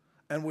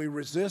 and we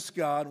resist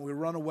God, and we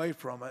run away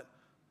from it,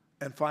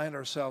 and find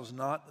ourselves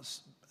not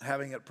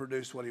having it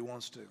produce what he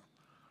wants to.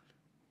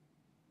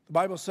 The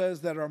Bible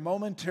says that our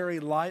momentary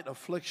light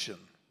affliction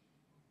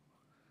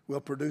will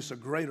produce a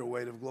greater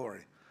weight of glory.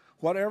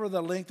 Whatever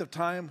the length of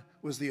time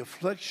was the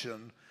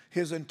affliction,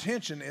 his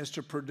intention is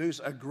to produce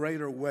a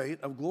greater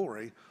weight of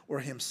glory, or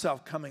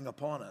himself coming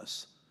upon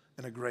us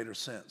in a greater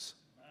sense.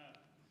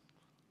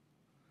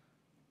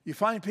 You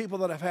find people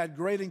that have had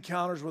great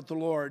encounters with the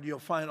Lord, you'll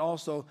find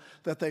also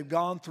that they've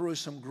gone through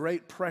some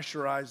great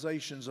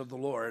pressurizations of the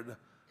Lord,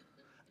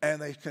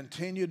 and they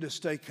continue to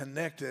stay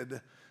connected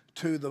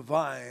to the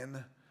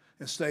vine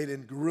and stayed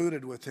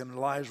rooted with him, and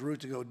allow his root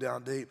to go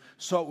down deep,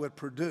 so it would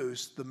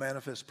produce the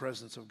manifest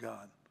presence of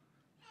God.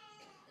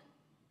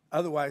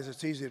 Otherwise,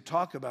 it's easy to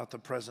talk about the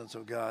presence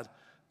of God,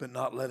 but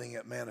not letting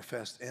it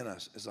manifest in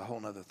us is a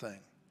whole other thing.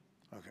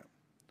 Okay.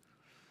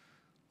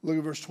 Look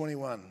at verse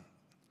 21.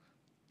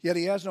 Yet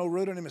he has no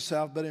root in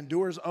himself, but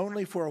endures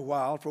only for a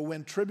while. For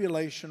when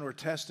tribulation, or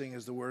testing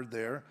is the word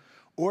there,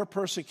 or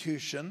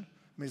persecution,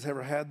 I mean, he's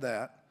ever had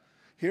that.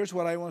 Here's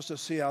what I want us to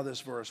see out of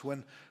this verse.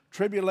 When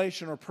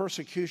tribulation or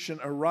persecution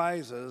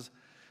arises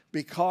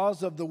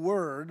because of the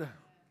word,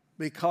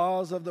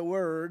 because of the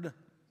word,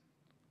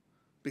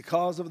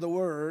 because of the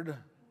word,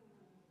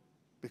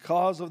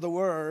 because of the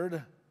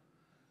word,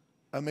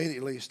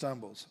 immediately he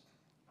stumbles.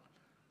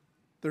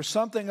 There's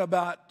something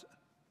about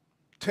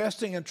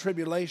testing and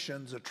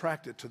tribulations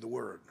attracted to the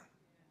word.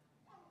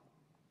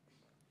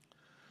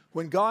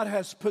 When God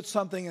has put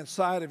something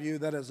inside of you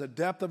that is a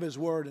depth of his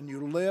word, and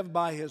you live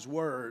by his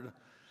word,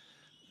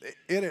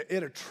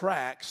 it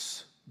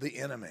attracts the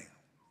enemy.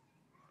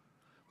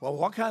 Well,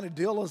 what kind of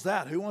deal is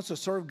that? Who wants to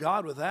serve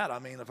God with that? I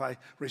mean, if I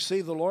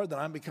receive the Lord, then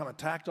I become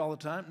attacked all the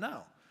time?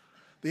 No.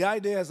 The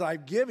idea is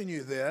I've given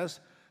you this,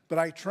 but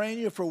I train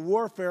you for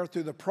warfare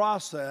through the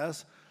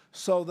process,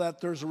 so that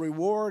there's a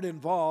reward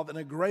involved and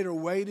a greater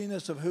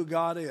weightiness of who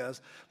God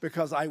is,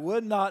 because I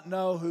would not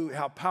know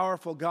how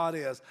powerful God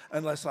is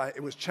unless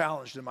it was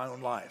challenged in my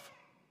own life.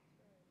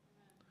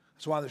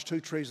 That's why there's 2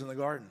 trees in the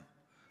garden.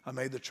 I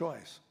made the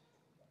choice.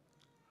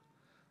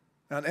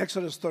 Now in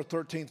Exodus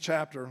 13th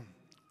chapter,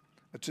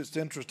 it's just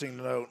interesting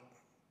to note,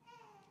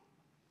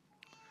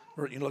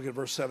 you look at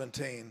verse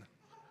 17,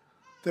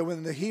 that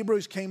when the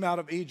Hebrews came out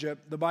of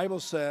Egypt, the Bible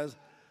says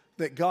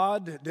that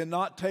God did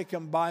not take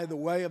them by the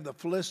way of the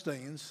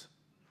Philistines.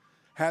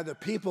 Had the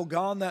people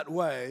gone that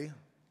way,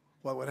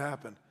 what would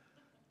happen?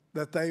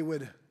 That they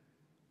would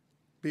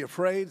be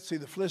afraid, see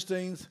the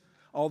Philistines,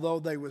 although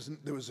there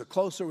was a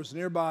closer, was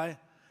nearby,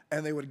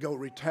 and they would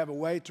have a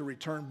way to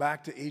return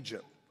back to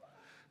Egypt.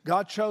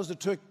 God chose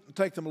to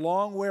take them a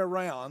long way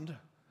around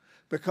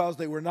because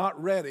they were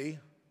not ready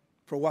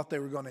for what they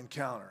were going to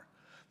encounter.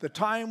 The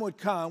time would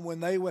come when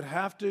they would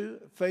have to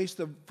face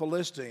the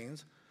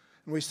Philistines,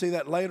 and we see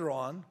that later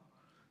on.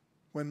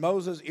 When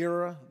Moses'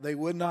 era, they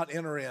would not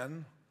enter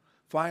in.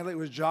 Finally, it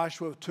was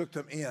Joshua who took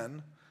them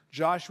in.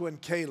 Joshua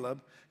and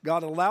Caleb.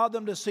 God allowed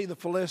them to see the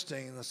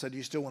Philistines and said,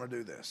 you still want to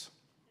do this?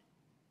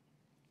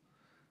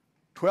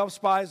 12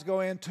 spies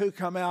go in, 2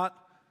 come out.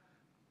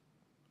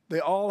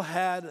 They all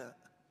had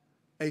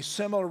a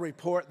similar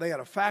report. They had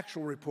a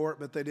factual report,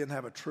 but they didn't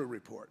have a true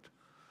report.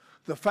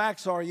 The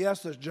facts are,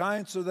 yes, the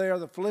giants are there,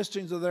 the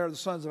Philistines are there, the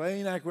sons of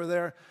Anak were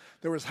there.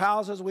 There was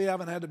houses we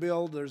haven't had to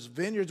build. There's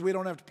vineyards we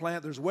don't have to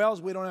plant. There's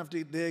wells we don't have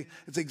to dig.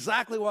 It's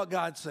exactly what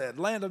God said,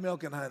 land of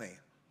milk and honey.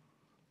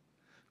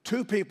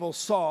 2 people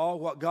saw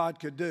what God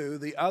could do.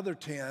 The other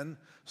 10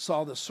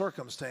 saw the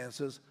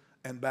circumstances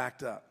and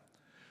backed up.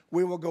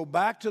 We will go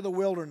back to the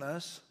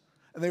wilderness,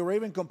 and they were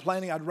even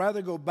complaining, I'd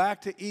rather go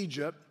back to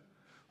Egypt,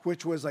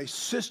 which was a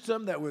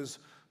system that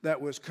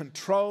was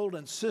controlled,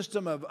 and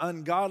system of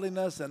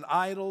ungodliness and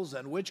idols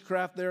and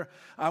witchcraft there.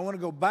 I want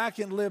to go back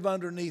and live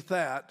underneath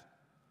that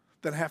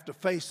than have to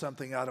face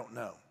something I don't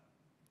know.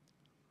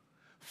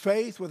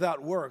 Faith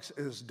without works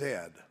is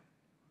dead.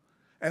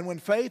 And when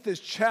faith is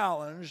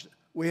challenged,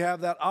 we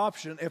have that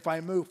option. If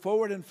I move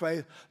forward in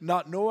faith,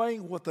 not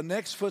knowing what the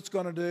next foot's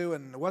going to do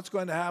and what's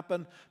going to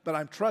happen, but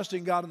I'm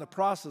trusting God in the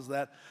process of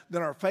that,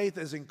 then our faith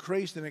is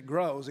increased and it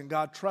grows, and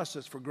God trusts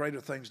us for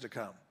greater things to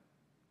come.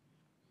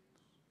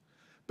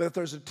 But if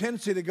there's a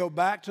tendency to go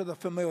back to the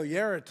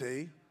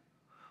familiarity,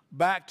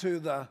 back to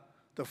the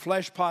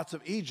flesh pots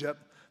of Egypt,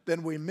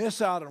 then we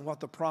miss out on what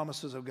the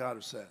promises of God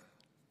have said.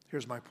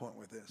 Here's my point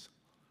with this.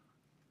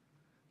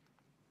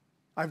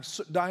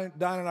 Diane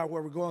and I,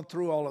 where we're going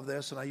through all of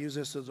this, and I use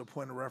this as a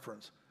point of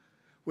reference.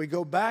 We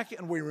go back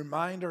and we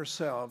remind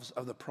ourselves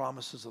of the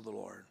promises of the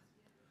Lord.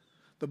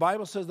 The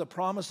Bible says the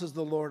promises of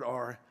the Lord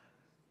are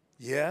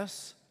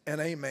yes and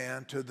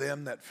amen to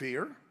them that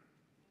fear,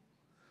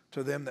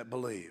 to them that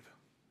believe.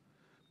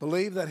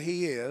 Believe that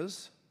he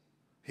is,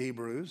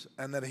 Hebrews,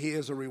 and that he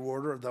is a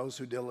rewarder of those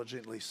who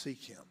diligently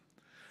seek him.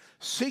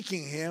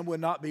 Seeking him would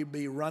not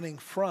be running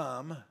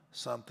from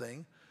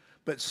something,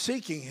 but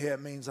seeking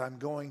him means I'm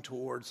going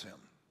towards him.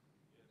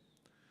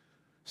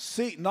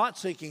 Not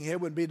seeking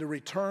him would be to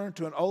return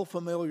to an old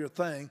familiar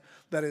thing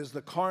that is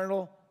the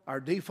carnal, our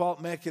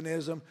default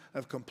mechanism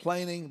of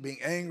complaining, being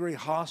angry,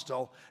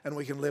 hostile, and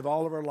we can live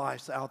all of our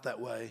lives out that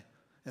way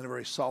in a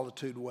very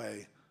solitude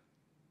way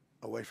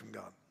away from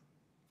God.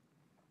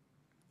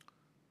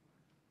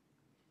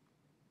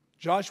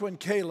 Joshua and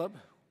Caleb,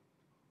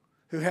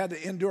 who had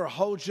to endure a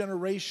whole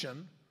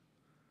generation,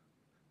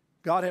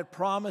 God had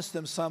promised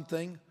them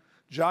something.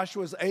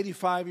 Joshua was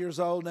 85 years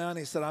old now, and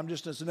he said, I'm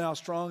just as now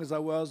strong as I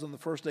was on the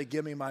first day.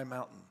 Give me my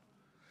mountain.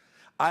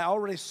 I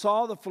already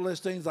saw the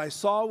Philistines. I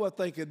saw what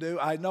they could do.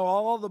 I know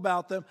all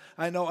about them.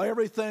 I know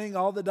everything,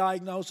 all the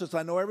diagnosis.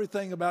 I know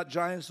everything about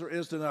giants there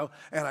is to know,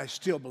 and I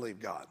still believe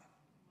God.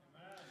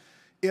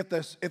 If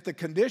the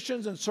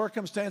conditions and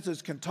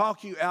circumstances can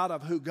talk you out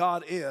of who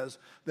God is,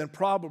 then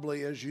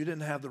probably is you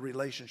didn't have the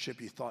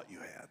relationship you thought you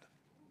had.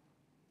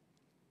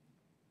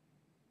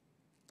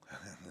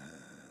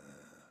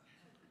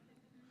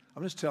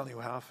 I'm just telling you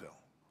how I feel.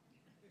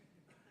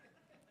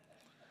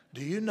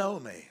 Do you know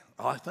me?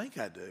 Oh, I think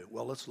I do.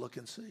 Well, let's look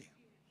and see.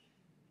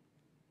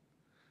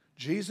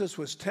 Jesus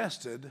was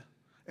tested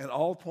in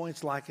all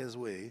points like as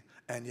we,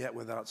 and yet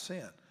without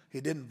sin.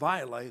 He didn't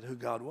violate who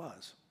God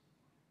was.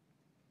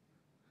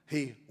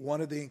 He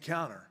wanted the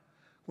encounter.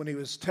 When he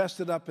was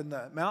tested up in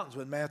the mountains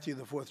in Matthew,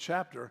 the 4th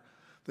chapter,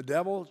 the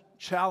devil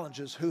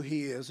challenges who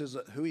he is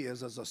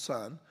as a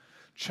son,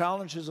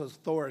 challenges his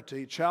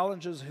authority,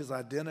 challenges his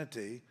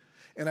identity,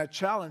 and I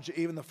challenge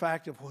even the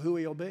fact of who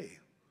he'll be.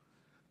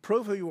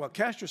 Prove who you are.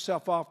 Cast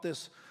yourself off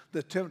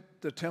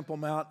the Temple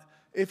Mount.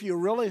 If you're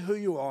really who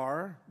you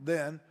are,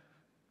 then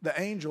the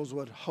angels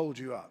would hold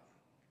you up.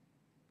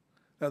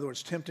 In other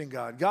words, tempting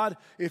God. God,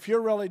 if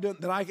you're really doing,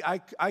 then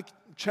I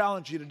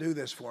challenge you to do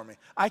this for me.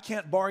 I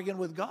can't bargain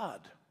with God.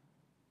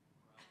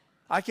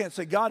 I can't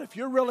say, God, if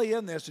you're really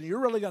in this and you're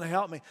really going to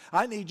help me,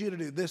 I need you to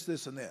do this,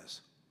 this, and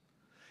this.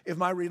 If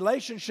my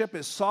relationship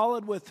is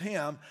solid with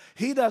him,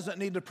 he doesn't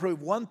need to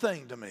prove one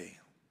thing to me.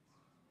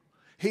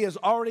 He has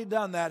already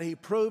done that. He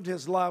proved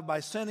his love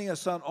by sending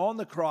his son on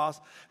the cross.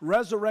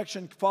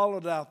 Resurrection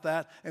followed out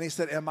that, and he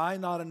said, am I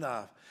not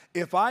enough?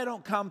 If I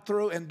don't come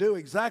through and do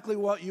exactly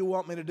what you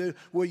want me to do,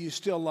 will you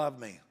still love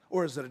me?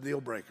 Or is it a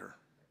deal breaker?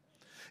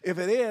 If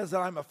it is,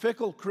 then I'm a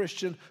fickle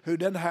Christian who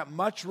doesn't have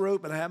much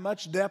root and have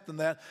much depth in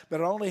that,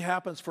 but it only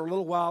happens for a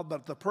little while,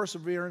 but the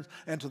perseverance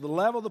and to the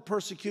level the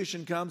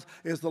persecution comes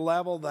is the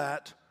level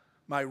that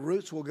my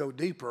roots will go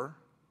deeper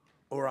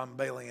or I'm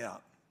bailing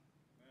out.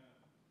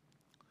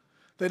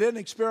 They did an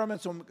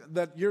experiment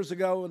that years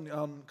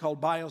ago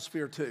called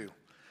Biosphere 2.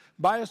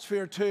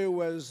 Biosphere 2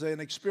 was an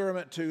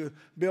experiment to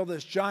build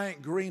this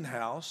giant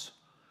greenhouse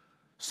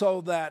so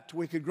that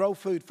we could grow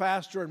food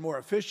faster and more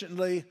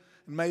efficiently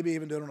and maybe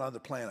even do it on other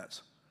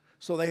planets.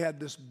 So they had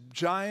this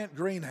giant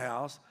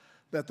greenhouse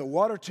that the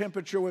water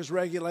temperature was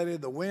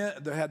regulated, the wind,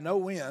 there had no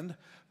wind,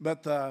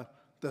 but the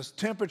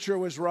temperature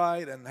was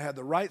right and had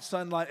the right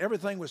sunlight.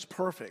 Everything was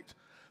perfect.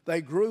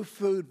 They grew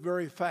food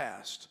very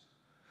fast.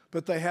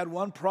 But they had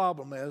one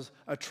problem is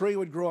a tree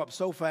would grow up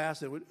so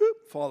fast it would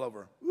fall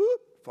over,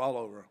 fall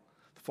over,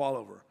 fall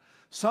over.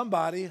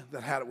 Somebody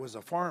that was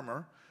a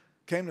farmer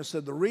came and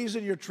said, the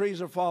reason your trees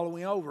are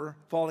falling over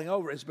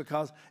is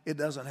because it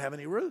doesn't have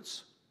any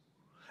roots.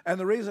 And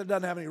the reason it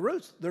doesn't have any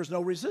roots, there's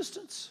no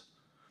resistance.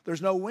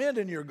 There's no wind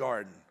in your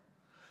garden.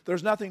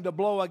 There's nothing to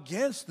blow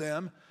against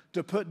them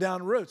to put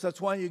down roots.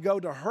 That's why you go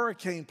to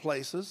hurricane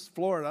places,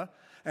 Florida,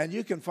 and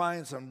you can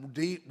find some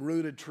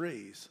deep-rooted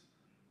trees.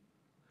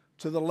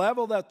 To the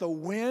level that the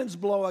winds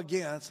blow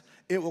against,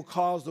 it will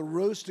cause the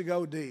roots to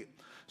go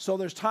deep. So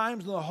there's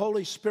times when the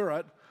Holy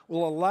Spirit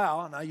will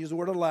allow, and I use the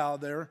word allow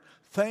there,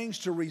 things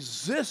to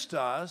resist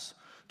us,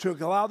 to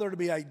allow there to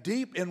be a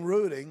deep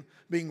enrooting,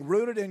 being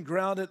rooted and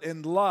grounded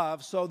in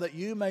love so that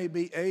you may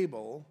be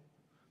able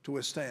to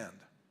withstand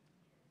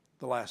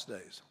the last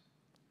days.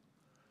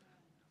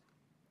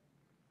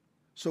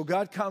 So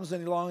God comes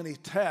in along and he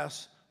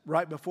tests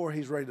right before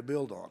he's ready to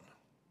build on.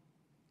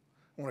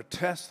 I want to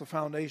test the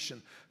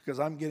foundation because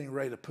I'm getting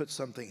ready to put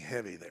something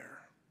heavy there,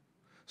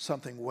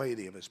 something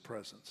weighty of his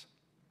presence.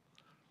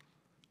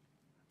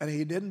 And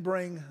he didn't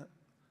bring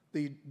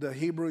the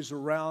Hebrews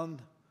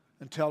around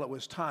until it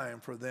was time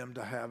for them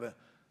to have a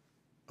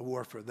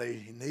warfare.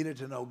 They needed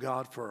to know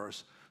God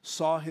first,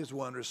 saw his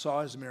wonders,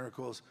 saw his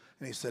miracles,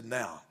 and he said,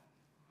 now,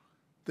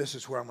 this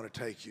is where I'm going to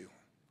take you.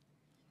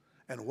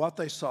 And what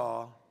they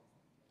saw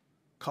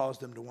caused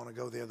them to want to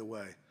go the other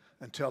way.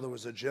 until there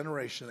was a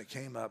generation that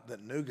came up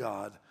that knew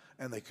God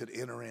and they could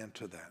enter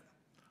into that.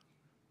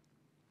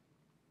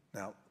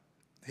 Now,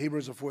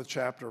 Hebrews, the 4th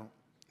chapter,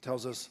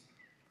 tells us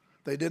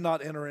they did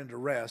not enter into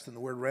rest, and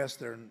the word rest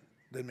there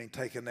didn't mean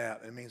take a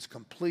nap. It means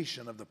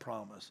completion of the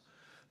promise.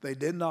 They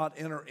did not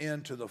enter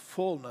into the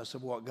fullness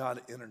of what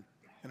God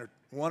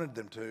wanted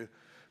them to,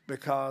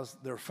 because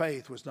their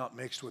faith was not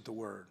mixed with the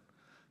word.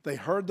 They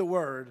heard the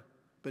word,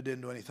 but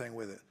didn't do anything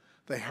with it.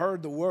 They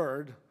heard the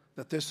word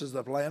that this is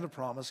the land of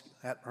promise,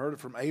 had heard it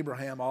from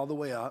Abraham all the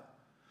way up.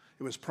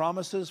 It was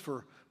promises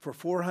for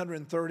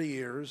 430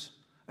 years,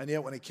 and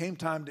yet when it came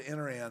time to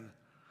enter in,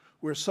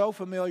 we're so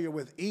familiar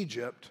with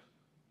Egypt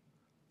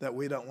that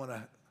we don't want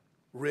to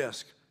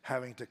risk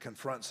having to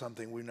confront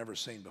something we've never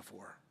seen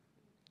before.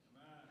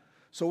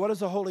 So what does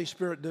the Holy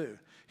Spirit do?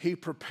 He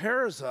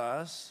prepares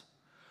us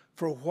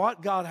for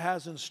what God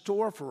has in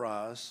store for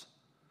us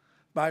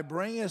by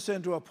bringing us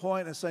into a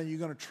point and saying, you're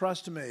going to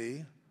trust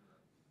me,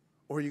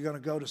 or you're going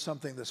to go to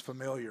something that's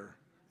familiar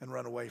and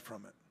run away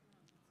from it.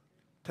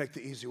 Take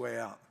the easy way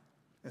out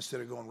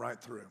instead of going right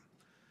through.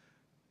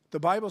 The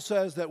Bible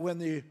says that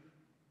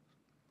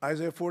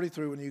Isaiah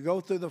 43, when you go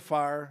through the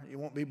fire, you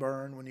won't be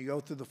burned. When you go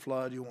through the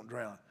flood, you won't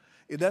drown.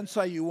 It doesn't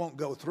say you won't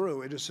go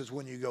through. It just says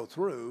when you go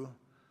through,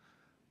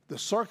 the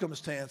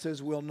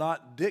circumstances will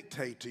not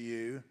dictate to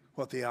you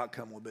what the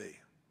outcome will be,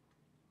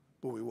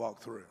 but we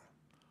walk through.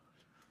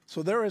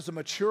 So there is a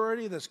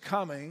maturity that's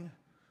coming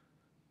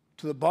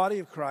to the body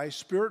of Christ,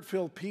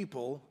 Spirit-filled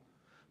people,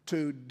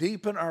 to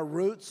deepen our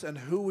roots and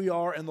who we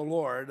are in the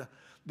Lord,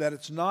 that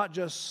it's not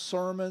just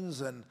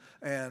sermons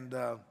and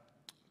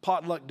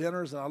potluck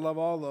dinners, and I love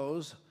all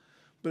those,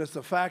 but it's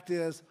the fact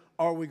is,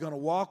 are we going to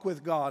walk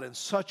with God in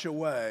such a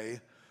way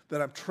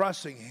that I'm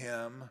trusting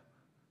Him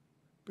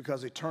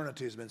because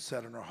eternity has been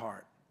set in our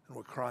heart, and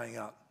we're crying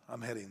out,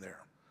 I'm heading there,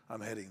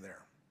 I'm heading there.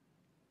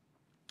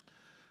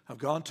 I've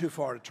gone too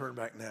far to turn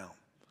back now.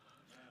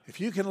 If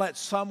you can let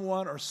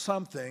someone or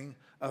something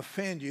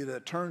offend you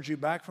that turns you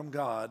back from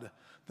God,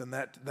 then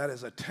that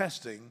is a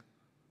testing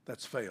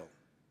that's failed.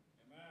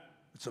 Amen.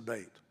 It's a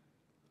bait.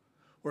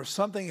 Or if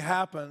something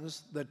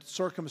happens, that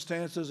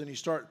circumstances, and you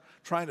start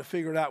trying to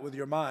figure it out with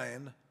your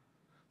mind,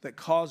 that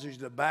causes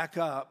you to back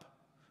up,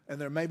 and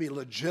there may be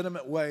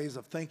legitimate ways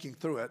of thinking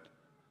through it,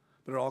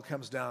 but it all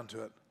comes down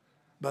to it.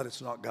 But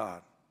it's not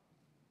God.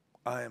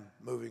 I am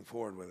moving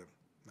forward with Him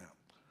now.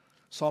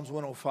 Psalms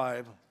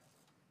 105.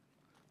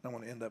 I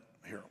want to end up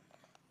here.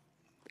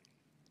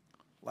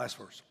 Last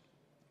verse.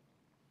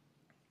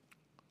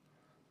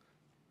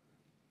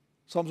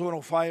 Psalms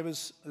 105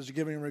 is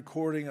giving a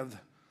recording of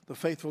the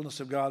faithfulness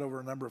of God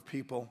over a number of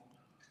people.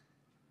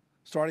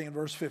 Starting in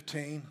verse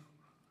 15,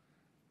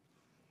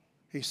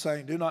 he's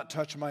saying, do not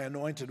touch my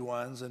anointed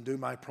ones and do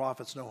my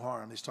prophets no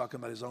harm. He's talking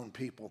about his own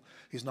people.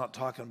 He's not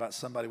talking about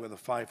somebody with a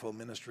fivefold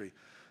ministry.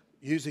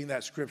 Using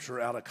that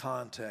scripture out of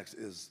context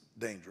is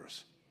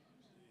dangerous.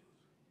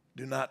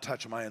 Do not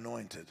touch my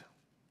anointed.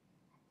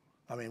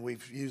 I mean,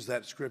 we've used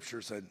that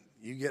scripture, said,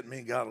 you get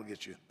me, God will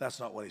get you. That's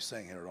not what he's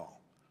saying here at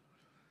all.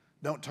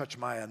 Don't touch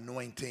my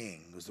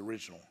anointing was the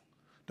original.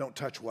 Don't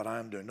touch what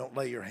I'm doing. Don't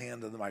lay your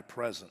hand into my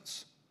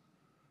presence.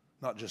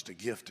 Not just a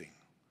gifting.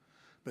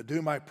 But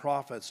do my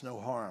prophets no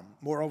harm.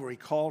 Moreover, he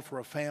called for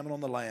a famine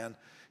on the land.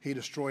 He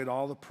destroyed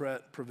all the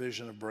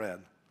provision of bread.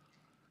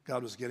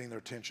 God was getting their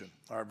attention.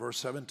 All right, verse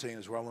 17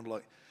 is where I want to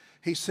look.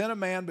 He sent a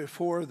man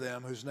before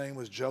them whose name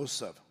was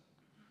Joseph,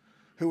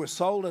 who was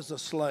sold as a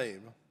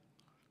slave.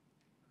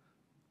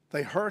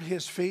 They hurt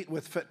his feet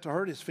with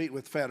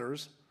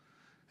fetters.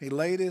 He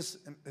laid his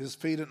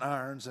feet in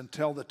irons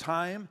until the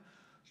time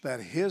that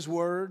his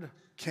word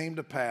came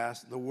to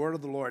pass. The word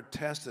of the Lord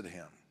tested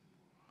him.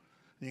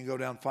 And you can go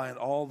down and find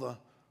all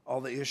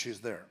the issues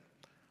there.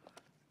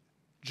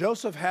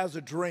 Joseph has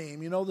a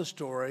dream. You know the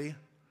story.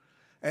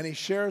 And he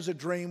shares a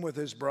dream with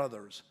his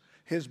brothers.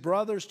 His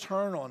brothers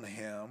turn on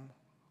him.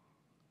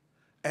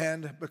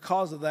 And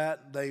because of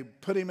that, they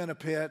put him in a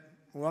pit,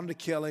 wanted to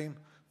kill him.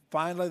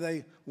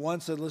 Finally,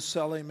 one said, let's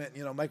sell him,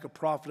 make a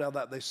profit out of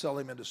that. They sell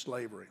him into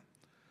slavery.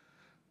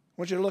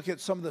 I want you to look at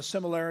some of the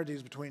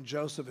similarities between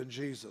Joseph and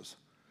Jesus.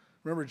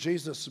 Remember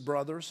Jesus'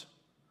 brothers,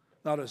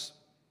 not his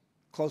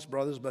close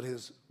brothers, but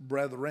his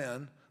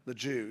brethren, the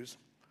Jews,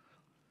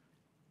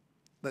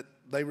 that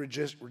they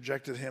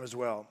rejected him as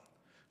well.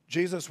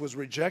 Jesus was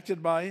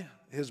rejected by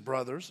his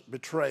brothers,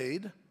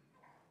 betrayed.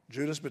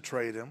 Judas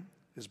betrayed him.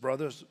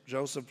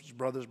 Joseph's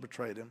brothers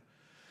betrayed him.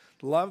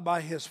 Loved by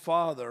his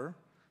father,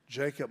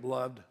 Jacob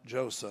loved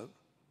Joseph.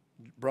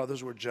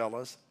 Brothers were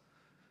jealous.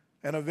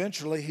 And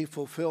eventually he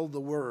fulfilled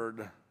the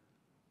word.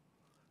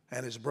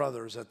 And his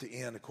brothers at the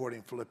end,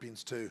 according to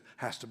Philippians 2,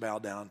 has to bow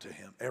down to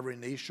him. Every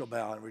knee shall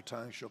bow and every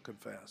tongue shall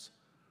confess.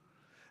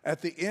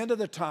 At the end of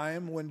the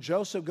time, when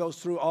Joseph goes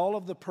through all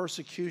of the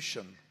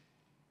persecution,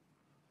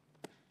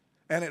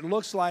 and it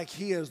looks like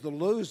he is the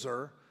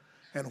loser,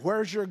 and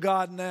where's your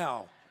God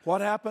now?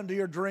 What happened to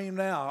your dream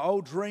now?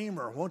 Oh,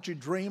 dreamer, won't you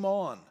dream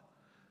on?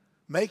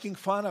 Making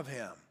fun of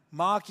him,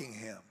 mocking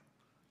him.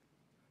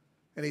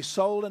 And he's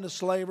sold into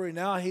slavery.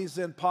 Now he's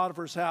in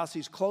Potiphar's house.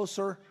 He's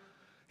closer.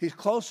 He's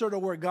closer to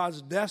where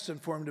God's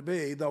destined for him to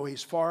be, though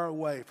he's far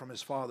away from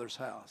his Father's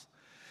house.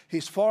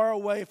 He's far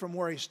away from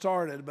where he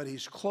started, but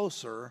he's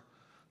closer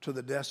to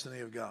the destiny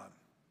of God.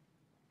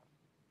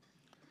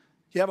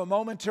 You have a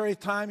momentary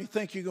time, you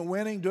think you're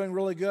winning, doing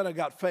really good, I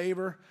got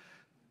favor.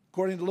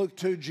 According to Luke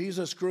 2,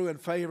 Jesus grew in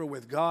favor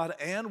with God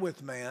and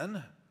with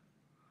man.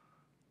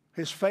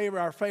 His favor,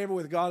 our favor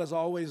with God is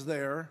always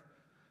there.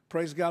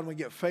 Praise God, we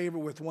get favor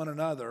with one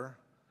another.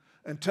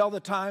 Until the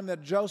time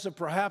that Joseph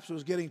perhaps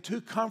was getting too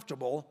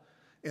comfortable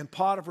in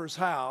Potiphar's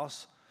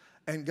house,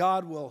 and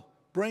God will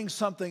bring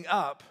something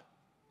up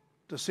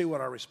to see what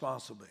our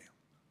response will be.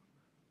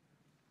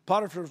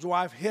 Potiphar's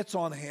wife hits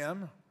on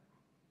him.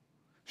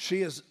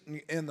 She is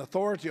in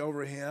authority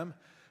over him,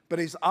 but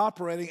he's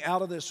operating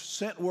out of this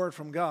sent word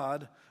from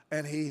God,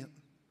 and he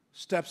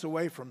steps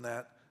away from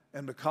that.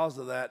 And because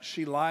of that,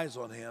 she lies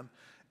on him,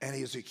 and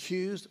he's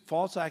accused,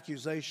 false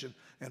accusation,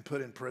 and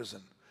put in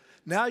prison.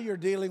 Now you're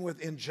dealing with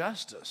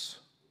injustice.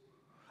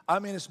 I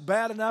mean, it's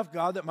bad enough,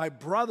 God, that my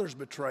brothers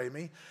betray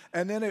me,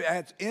 and then it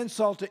adds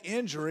insult to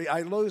injury.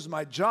 I lose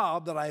my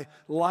job that I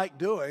like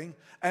doing,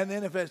 and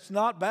then if it's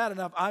not bad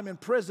enough, I'm in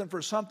prison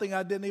for something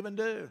I didn't even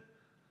do.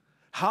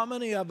 How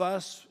many of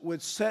us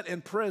would sit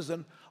in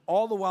prison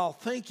all the while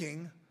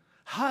thinking,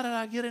 how did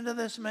I get into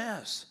this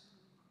mess?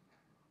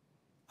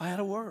 I had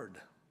a word.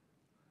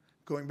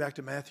 Going back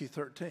to Matthew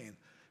 13.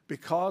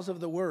 Because of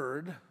the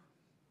word,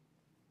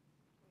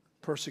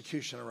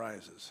 persecution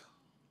arises.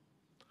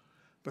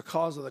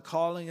 Because of the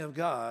calling of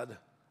God,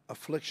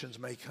 afflictions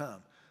may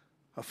come.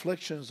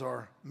 Afflictions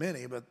are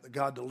many, but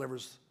God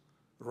delivers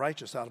the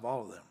righteous out of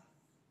all of them.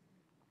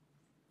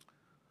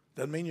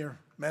 Doesn't mean you're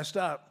messed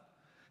up.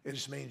 It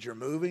just means you're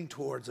moving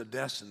towards a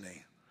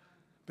destiny,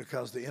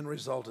 because the end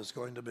result is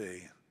going to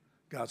be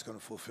God's going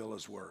to fulfill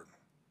his word.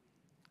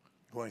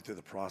 Going through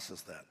the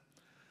process of that.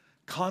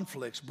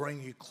 Conflicts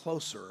bring you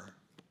closer.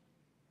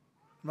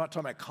 I'm not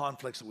talking about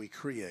conflicts that we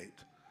create,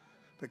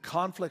 but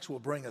conflicts will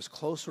bring us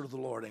closer to the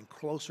Lord and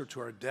closer to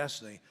our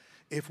destiny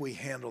if we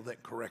handle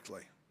that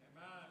correctly.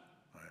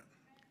 All right.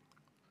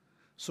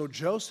 So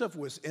Joseph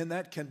was in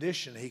that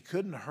condition. He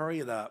couldn't hurry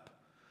it up,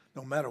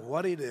 no matter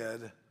what he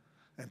did,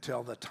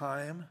 until the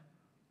time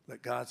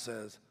that God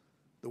says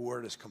the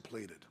word is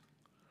completed.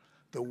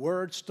 The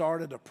word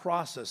started a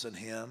process in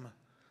him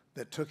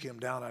that took him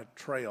down a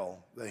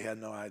trail they had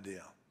no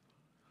idea.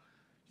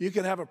 You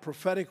can have a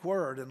prophetic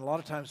word, and a lot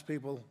of times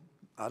people,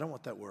 I don't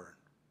want that word.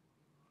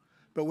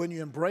 But when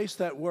you embrace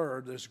that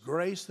word, there's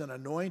grace and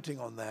anointing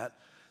on that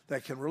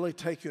that can really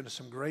take you into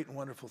some great and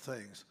wonderful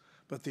things.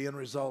 But the end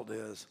result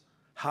is,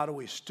 how do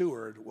we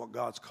steward what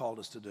God's called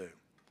us to do?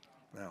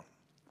 Now,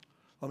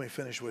 let me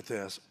finish with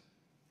this.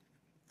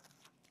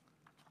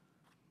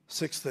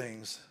 6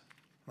 things,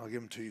 I'll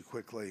give them to you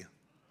quickly,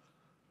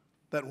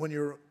 that when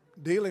you're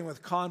dealing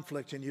with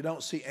conflict and you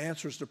don't see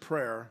answers to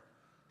prayer,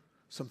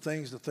 some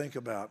things to think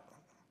about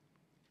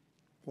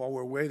while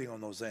we're waiting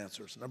on those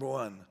answers. Number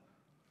 1,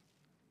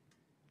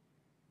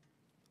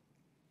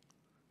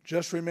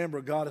 just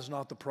remember God is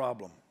not the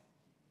problem.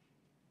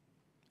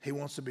 He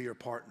wants to be your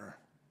partner.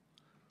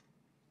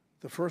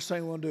 The first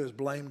thing we want to do is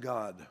blame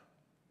God.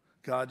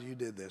 God, you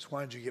did this.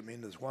 Why did you get me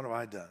into this? What have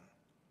I done?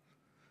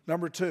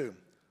 Number 2,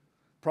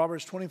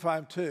 Proverbs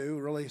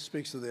 25:2 really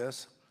speaks to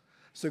this.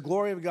 It's the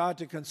glory of God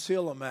to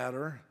conceal a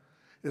matter,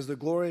 is the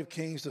glory of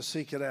kings to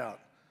seek it out.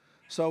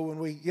 So when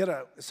we get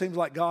it seems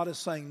like God is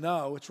saying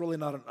no. It's really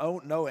not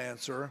an no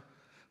answer,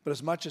 but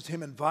as much as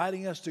him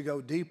inviting us to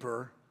go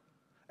deeper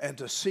and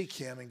to seek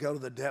him and go to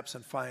the depths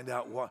and find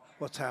out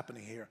what's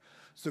happening here.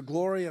 It's the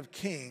glory of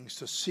kings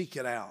to seek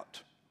it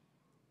out.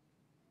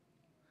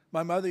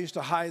 My mother used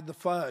to hide the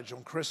fudge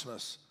on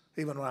Christmas,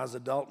 even when I was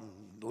an adult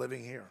and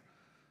living here.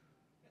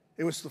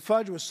 The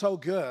fudge was so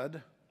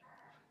good,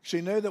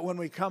 she knew that when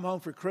we come home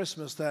for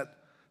Christmas that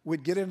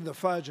we'd get into the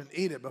fudge and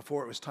eat it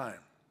before it was time.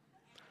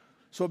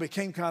 So it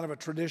became kind of a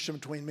tradition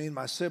between me and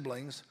my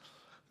siblings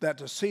that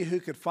to see who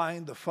could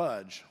find the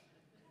fudge.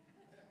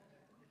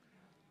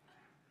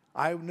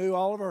 I knew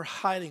all of her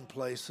hiding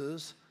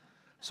places.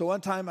 So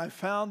one time I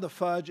found the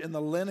fudge in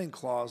the linen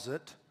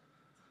closet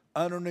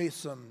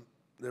underneath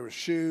there were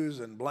shoes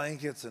and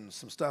blankets and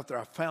some stuff there.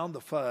 I found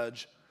the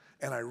fudge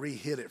and I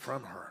re-hid it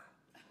from her.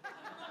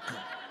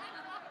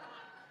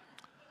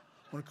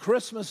 On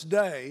Christmas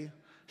Day,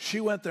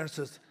 she went there and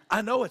says,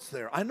 I know it's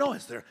there. I know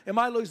it's there. Am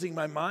I losing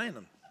my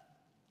mind?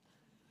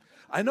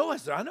 I know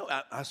it's there. I know.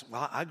 I said,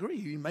 well, I agree.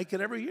 You make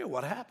it every year.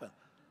 What happened?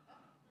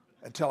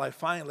 Until I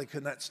finally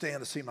could not stand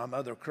to see my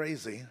mother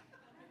crazy.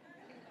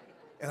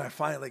 And I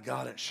finally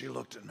got it. She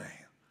looked at me.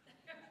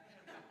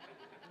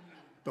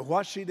 But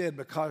what she did,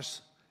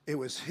 because it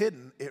was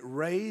hidden, it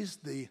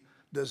raised the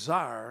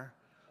desire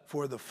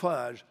for the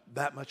fudge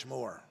that much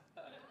more.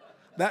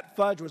 That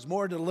fudge was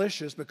more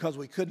delicious because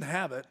we couldn't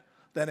have it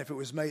than if it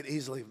was made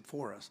easily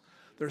for us.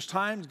 There's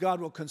times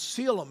God will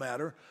conceal a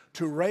matter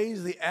to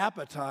raise the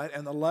appetite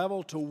and the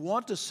level to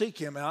want to seek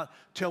him out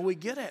till we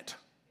get it,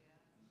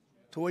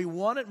 till we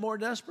want it more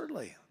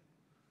desperately.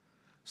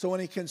 So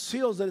when he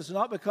conceals it, it's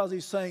not because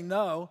he's saying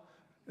no.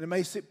 And it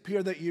may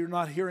appear that you're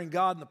not hearing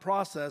God in the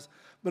process,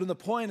 but the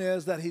point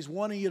is that he's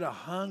wanting you to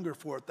hunger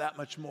for it that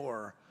much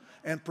more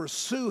and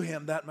pursue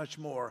him that much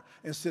more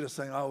instead of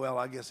saying, oh, well,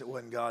 I guess it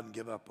wasn't God, and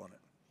give up on it.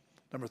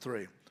 Number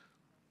 3,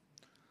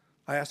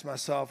 I asked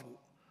myself,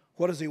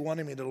 what is he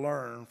wanting me to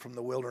learn from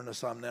the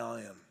wilderness I'm now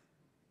in?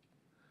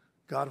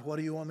 God, what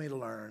do you want me to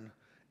learn?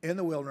 In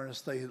the wilderness,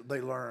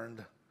 they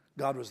learned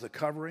God was the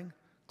covering,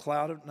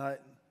 cloud of night,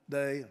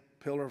 day,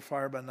 pillar of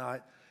fire by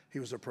night. He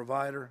was a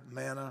provider,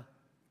 manna.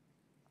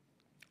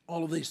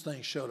 All of these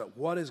things showed up.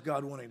 What is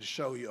God wanting to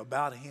show you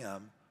about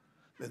him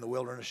in the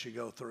wilderness you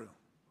go through?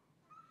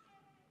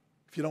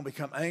 If you don't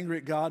become angry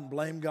at God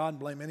and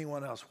blame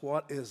anyone else,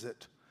 what is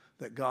it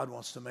that God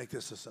wants to make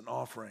this as an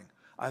offering?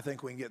 I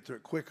think we can get through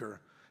it quicker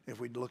if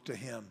we look to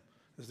him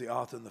as the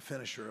author and the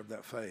finisher of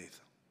that faith.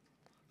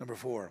 Number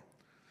 4,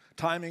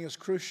 timing is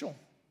crucial.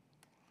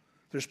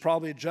 There's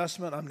probably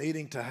adjustment I'm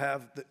needing to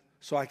have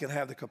so I can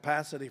have the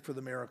capacity for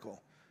the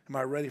miracle. Am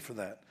I ready for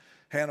that?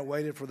 Hannah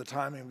waited for the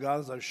timing of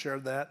God, as I've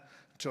shared that,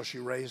 until she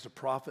raised a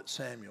prophet,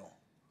 Samuel.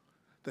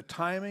 The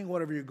timing,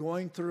 whatever you're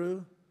going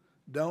through,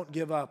 don't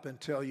give up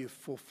until you've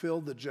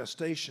fulfilled the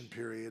gestation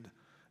period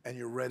and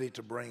you're ready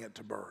to bring it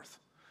to birth.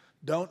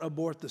 Don't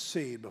abort the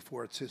seed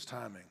before it's his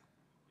timing,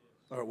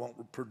 or it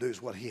won't produce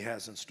what he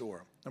has in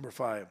store. Number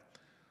 5,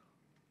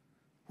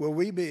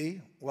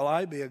 will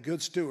I be a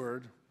good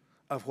steward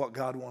of what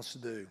God wants to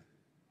do?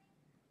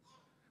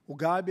 Will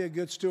God be a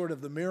good steward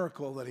of the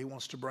miracle that he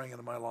wants to bring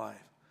into my life?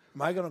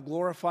 Am I going to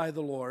glorify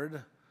the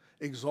Lord,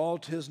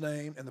 exalt his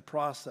name in the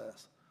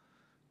process?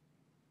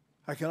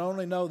 I can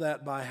only know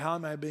that by how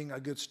am I being a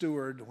good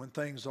steward when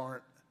things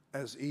aren't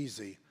as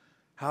easy?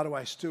 How do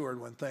I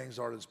steward when things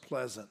aren't as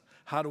pleasant?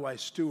 How do I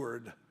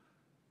steward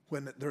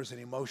when there's an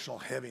emotional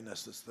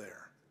heaviness that's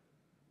there?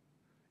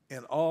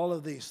 In all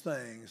of these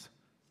things,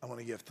 I want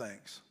to give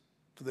thanks,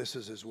 for this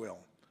is his will.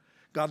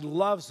 God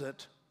loves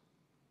it.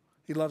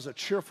 He loves a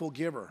cheerful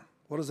giver.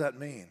 What does that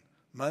mean?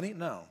 Money?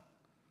 No.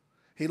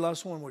 He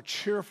loves when we're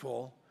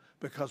cheerful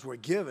because we're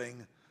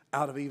giving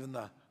out of even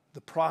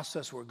the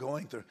process we're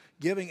going through,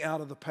 giving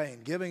out of the pain,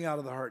 giving out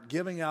of the hurt,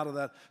 giving out of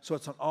that, so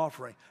it's an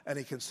offering, and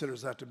he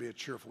considers that to be a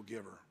cheerful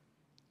giver.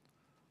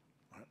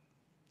 All right.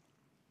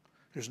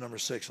 Here's number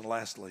 6, and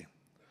lastly,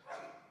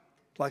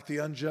 like the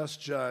unjust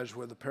judge,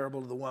 where the parable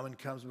of the woman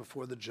comes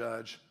before the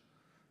judge,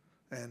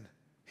 and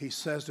he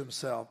says to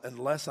himself,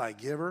 unless I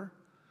give her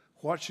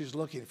what she's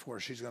looking for,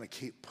 she's going to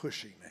keep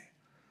pushing me.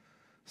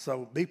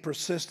 So be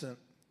persistent.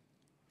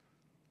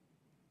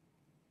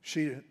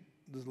 The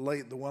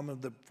woman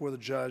before the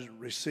judge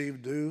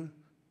received due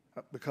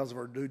because of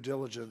her due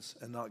diligence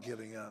and not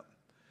giving up.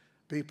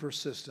 Be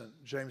persistent.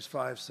 James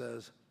 5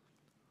 says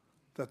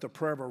that the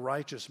prayer of a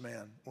righteous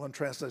man, one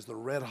translates the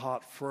red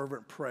hot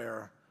fervent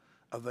prayer,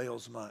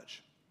 avails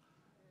much.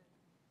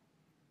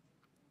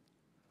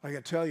 I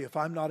can tell you, if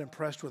I'm not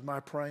impressed with my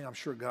praying, I'm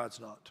sure God's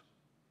not.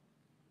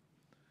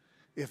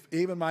 If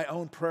even my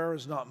own prayer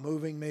is not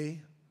moving me,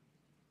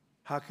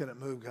 how can it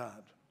move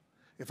God?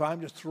 If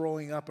I'm just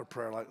throwing up a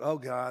prayer like, oh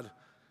God,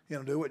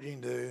 do what you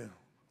can do,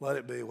 let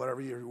it be,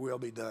 whatever your will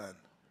be done.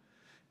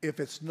 If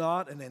it's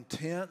not an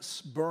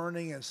intense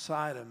burning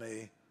inside of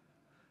me,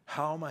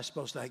 how am I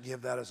supposed to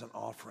give that as an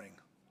offering?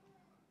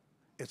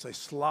 It's a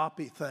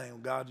sloppy thing.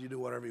 God, you do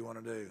whatever you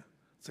want to do.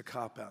 It's a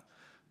cop-out.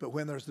 But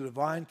when there's the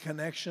divine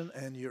connection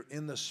and you're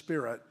in the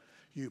Spirit,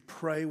 you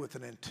pray with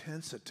an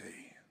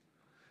intensity,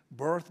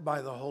 birthed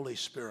by the Holy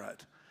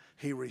Spirit.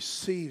 He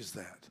receives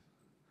that,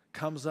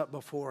 comes up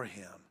before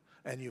him,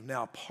 and you've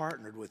now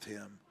partnered with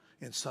him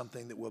in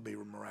something that will be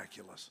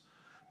miraculous.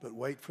 But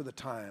wait for the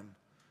time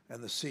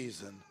and the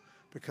season,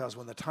 because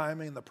when the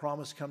timing and the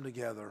promise come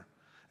together,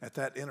 at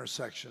that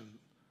intersection,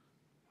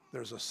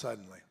 there's a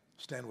suddenly.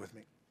 Stand with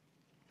me,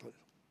 please.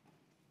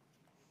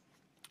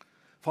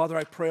 Father,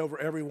 I pray over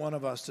every one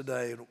of us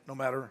today, no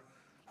matter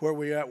where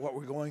we're at, what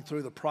we're going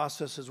through, the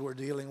processes we're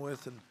dealing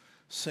with and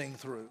seeing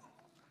through.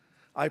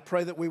 I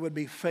pray that we would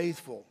be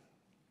faithful,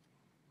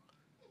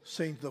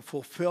 seeing the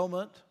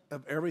fulfillment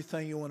of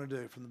everything you want to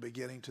do from the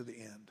beginning to the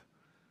end.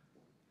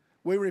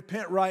 We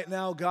repent right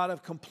now, God,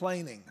 of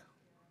complaining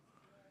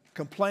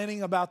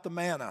about the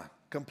manna,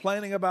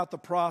 complaining about the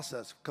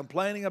process,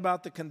 complaining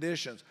about the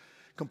conditions,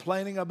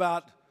 complaining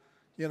about,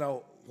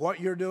 what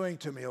you're doing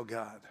to me, oh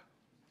God.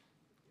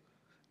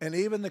 And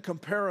even the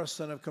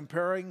comparison of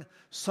comparing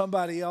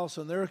somebody else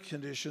and their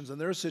conditions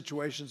and their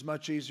situations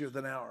much easier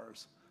than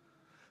ours.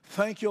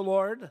 Thank you,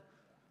 Lord,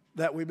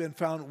 that we've been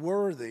found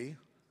worthy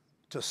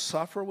to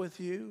suffer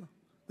with you.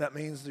 That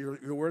means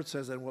your word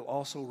says that we'll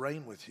also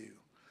reign with you.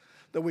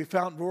 That we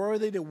found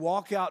worthy to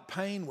walk out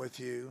pain with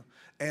you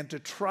and to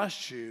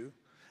trust you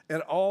at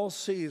all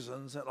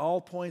seasons, at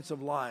all points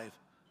of life,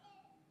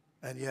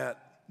 and yet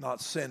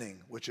not sinning,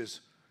 which is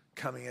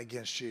coming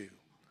against you.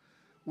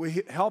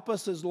 We help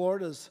us as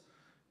Lord, as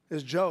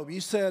Job.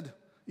 You said,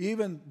 you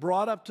even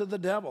brought up to the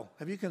devil,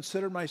 have you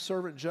considered my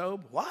servant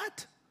Job?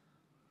 What?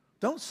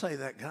 Don't say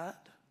that, God.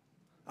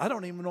 I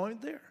don't even know him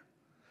there.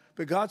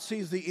 But God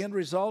sees the end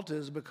result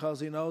is because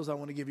he knows I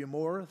want to give you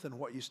more than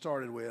what you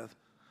started with.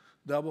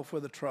 double for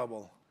the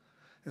trouble.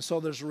 And so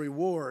there's a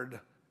reward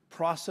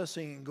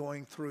processing and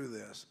going through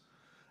this.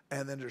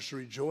 And then there's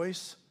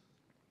rejoice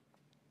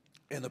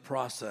in the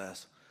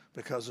process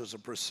because there's a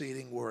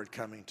preceding word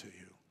coming to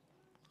you.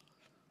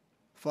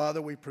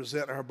 Father, we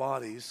present our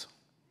bodies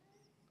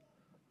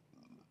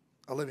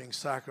a living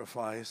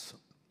sacrifice,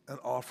 an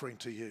offering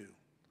to you.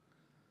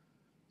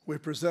 We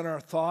present our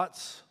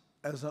thoughts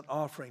as an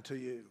offering to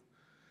you.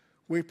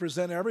 We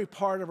present every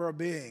part of our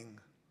being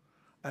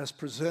as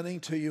presenting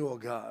to you, O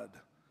God,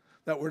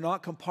 that we're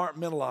not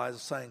compartmentalized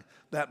saying,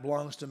 that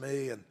belongs to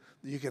me and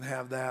you can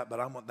have that,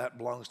 but that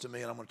belongs to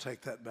me and I'm going to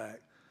take that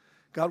back.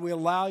 God, we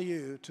allow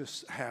you to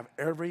have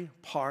every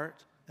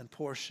part and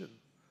portion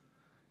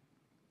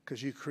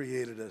because you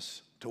created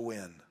us to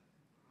win.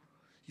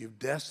 You've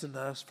destined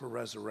us for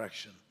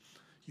resurrection.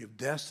 You've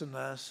destined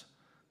us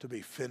to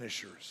be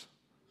finishers.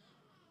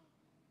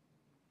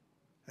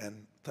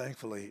 And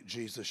thankfully,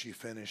 Jesus, you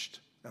finished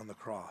on the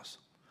cross.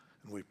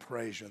 And we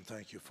praise you and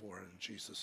thank you for it in Jesus' name.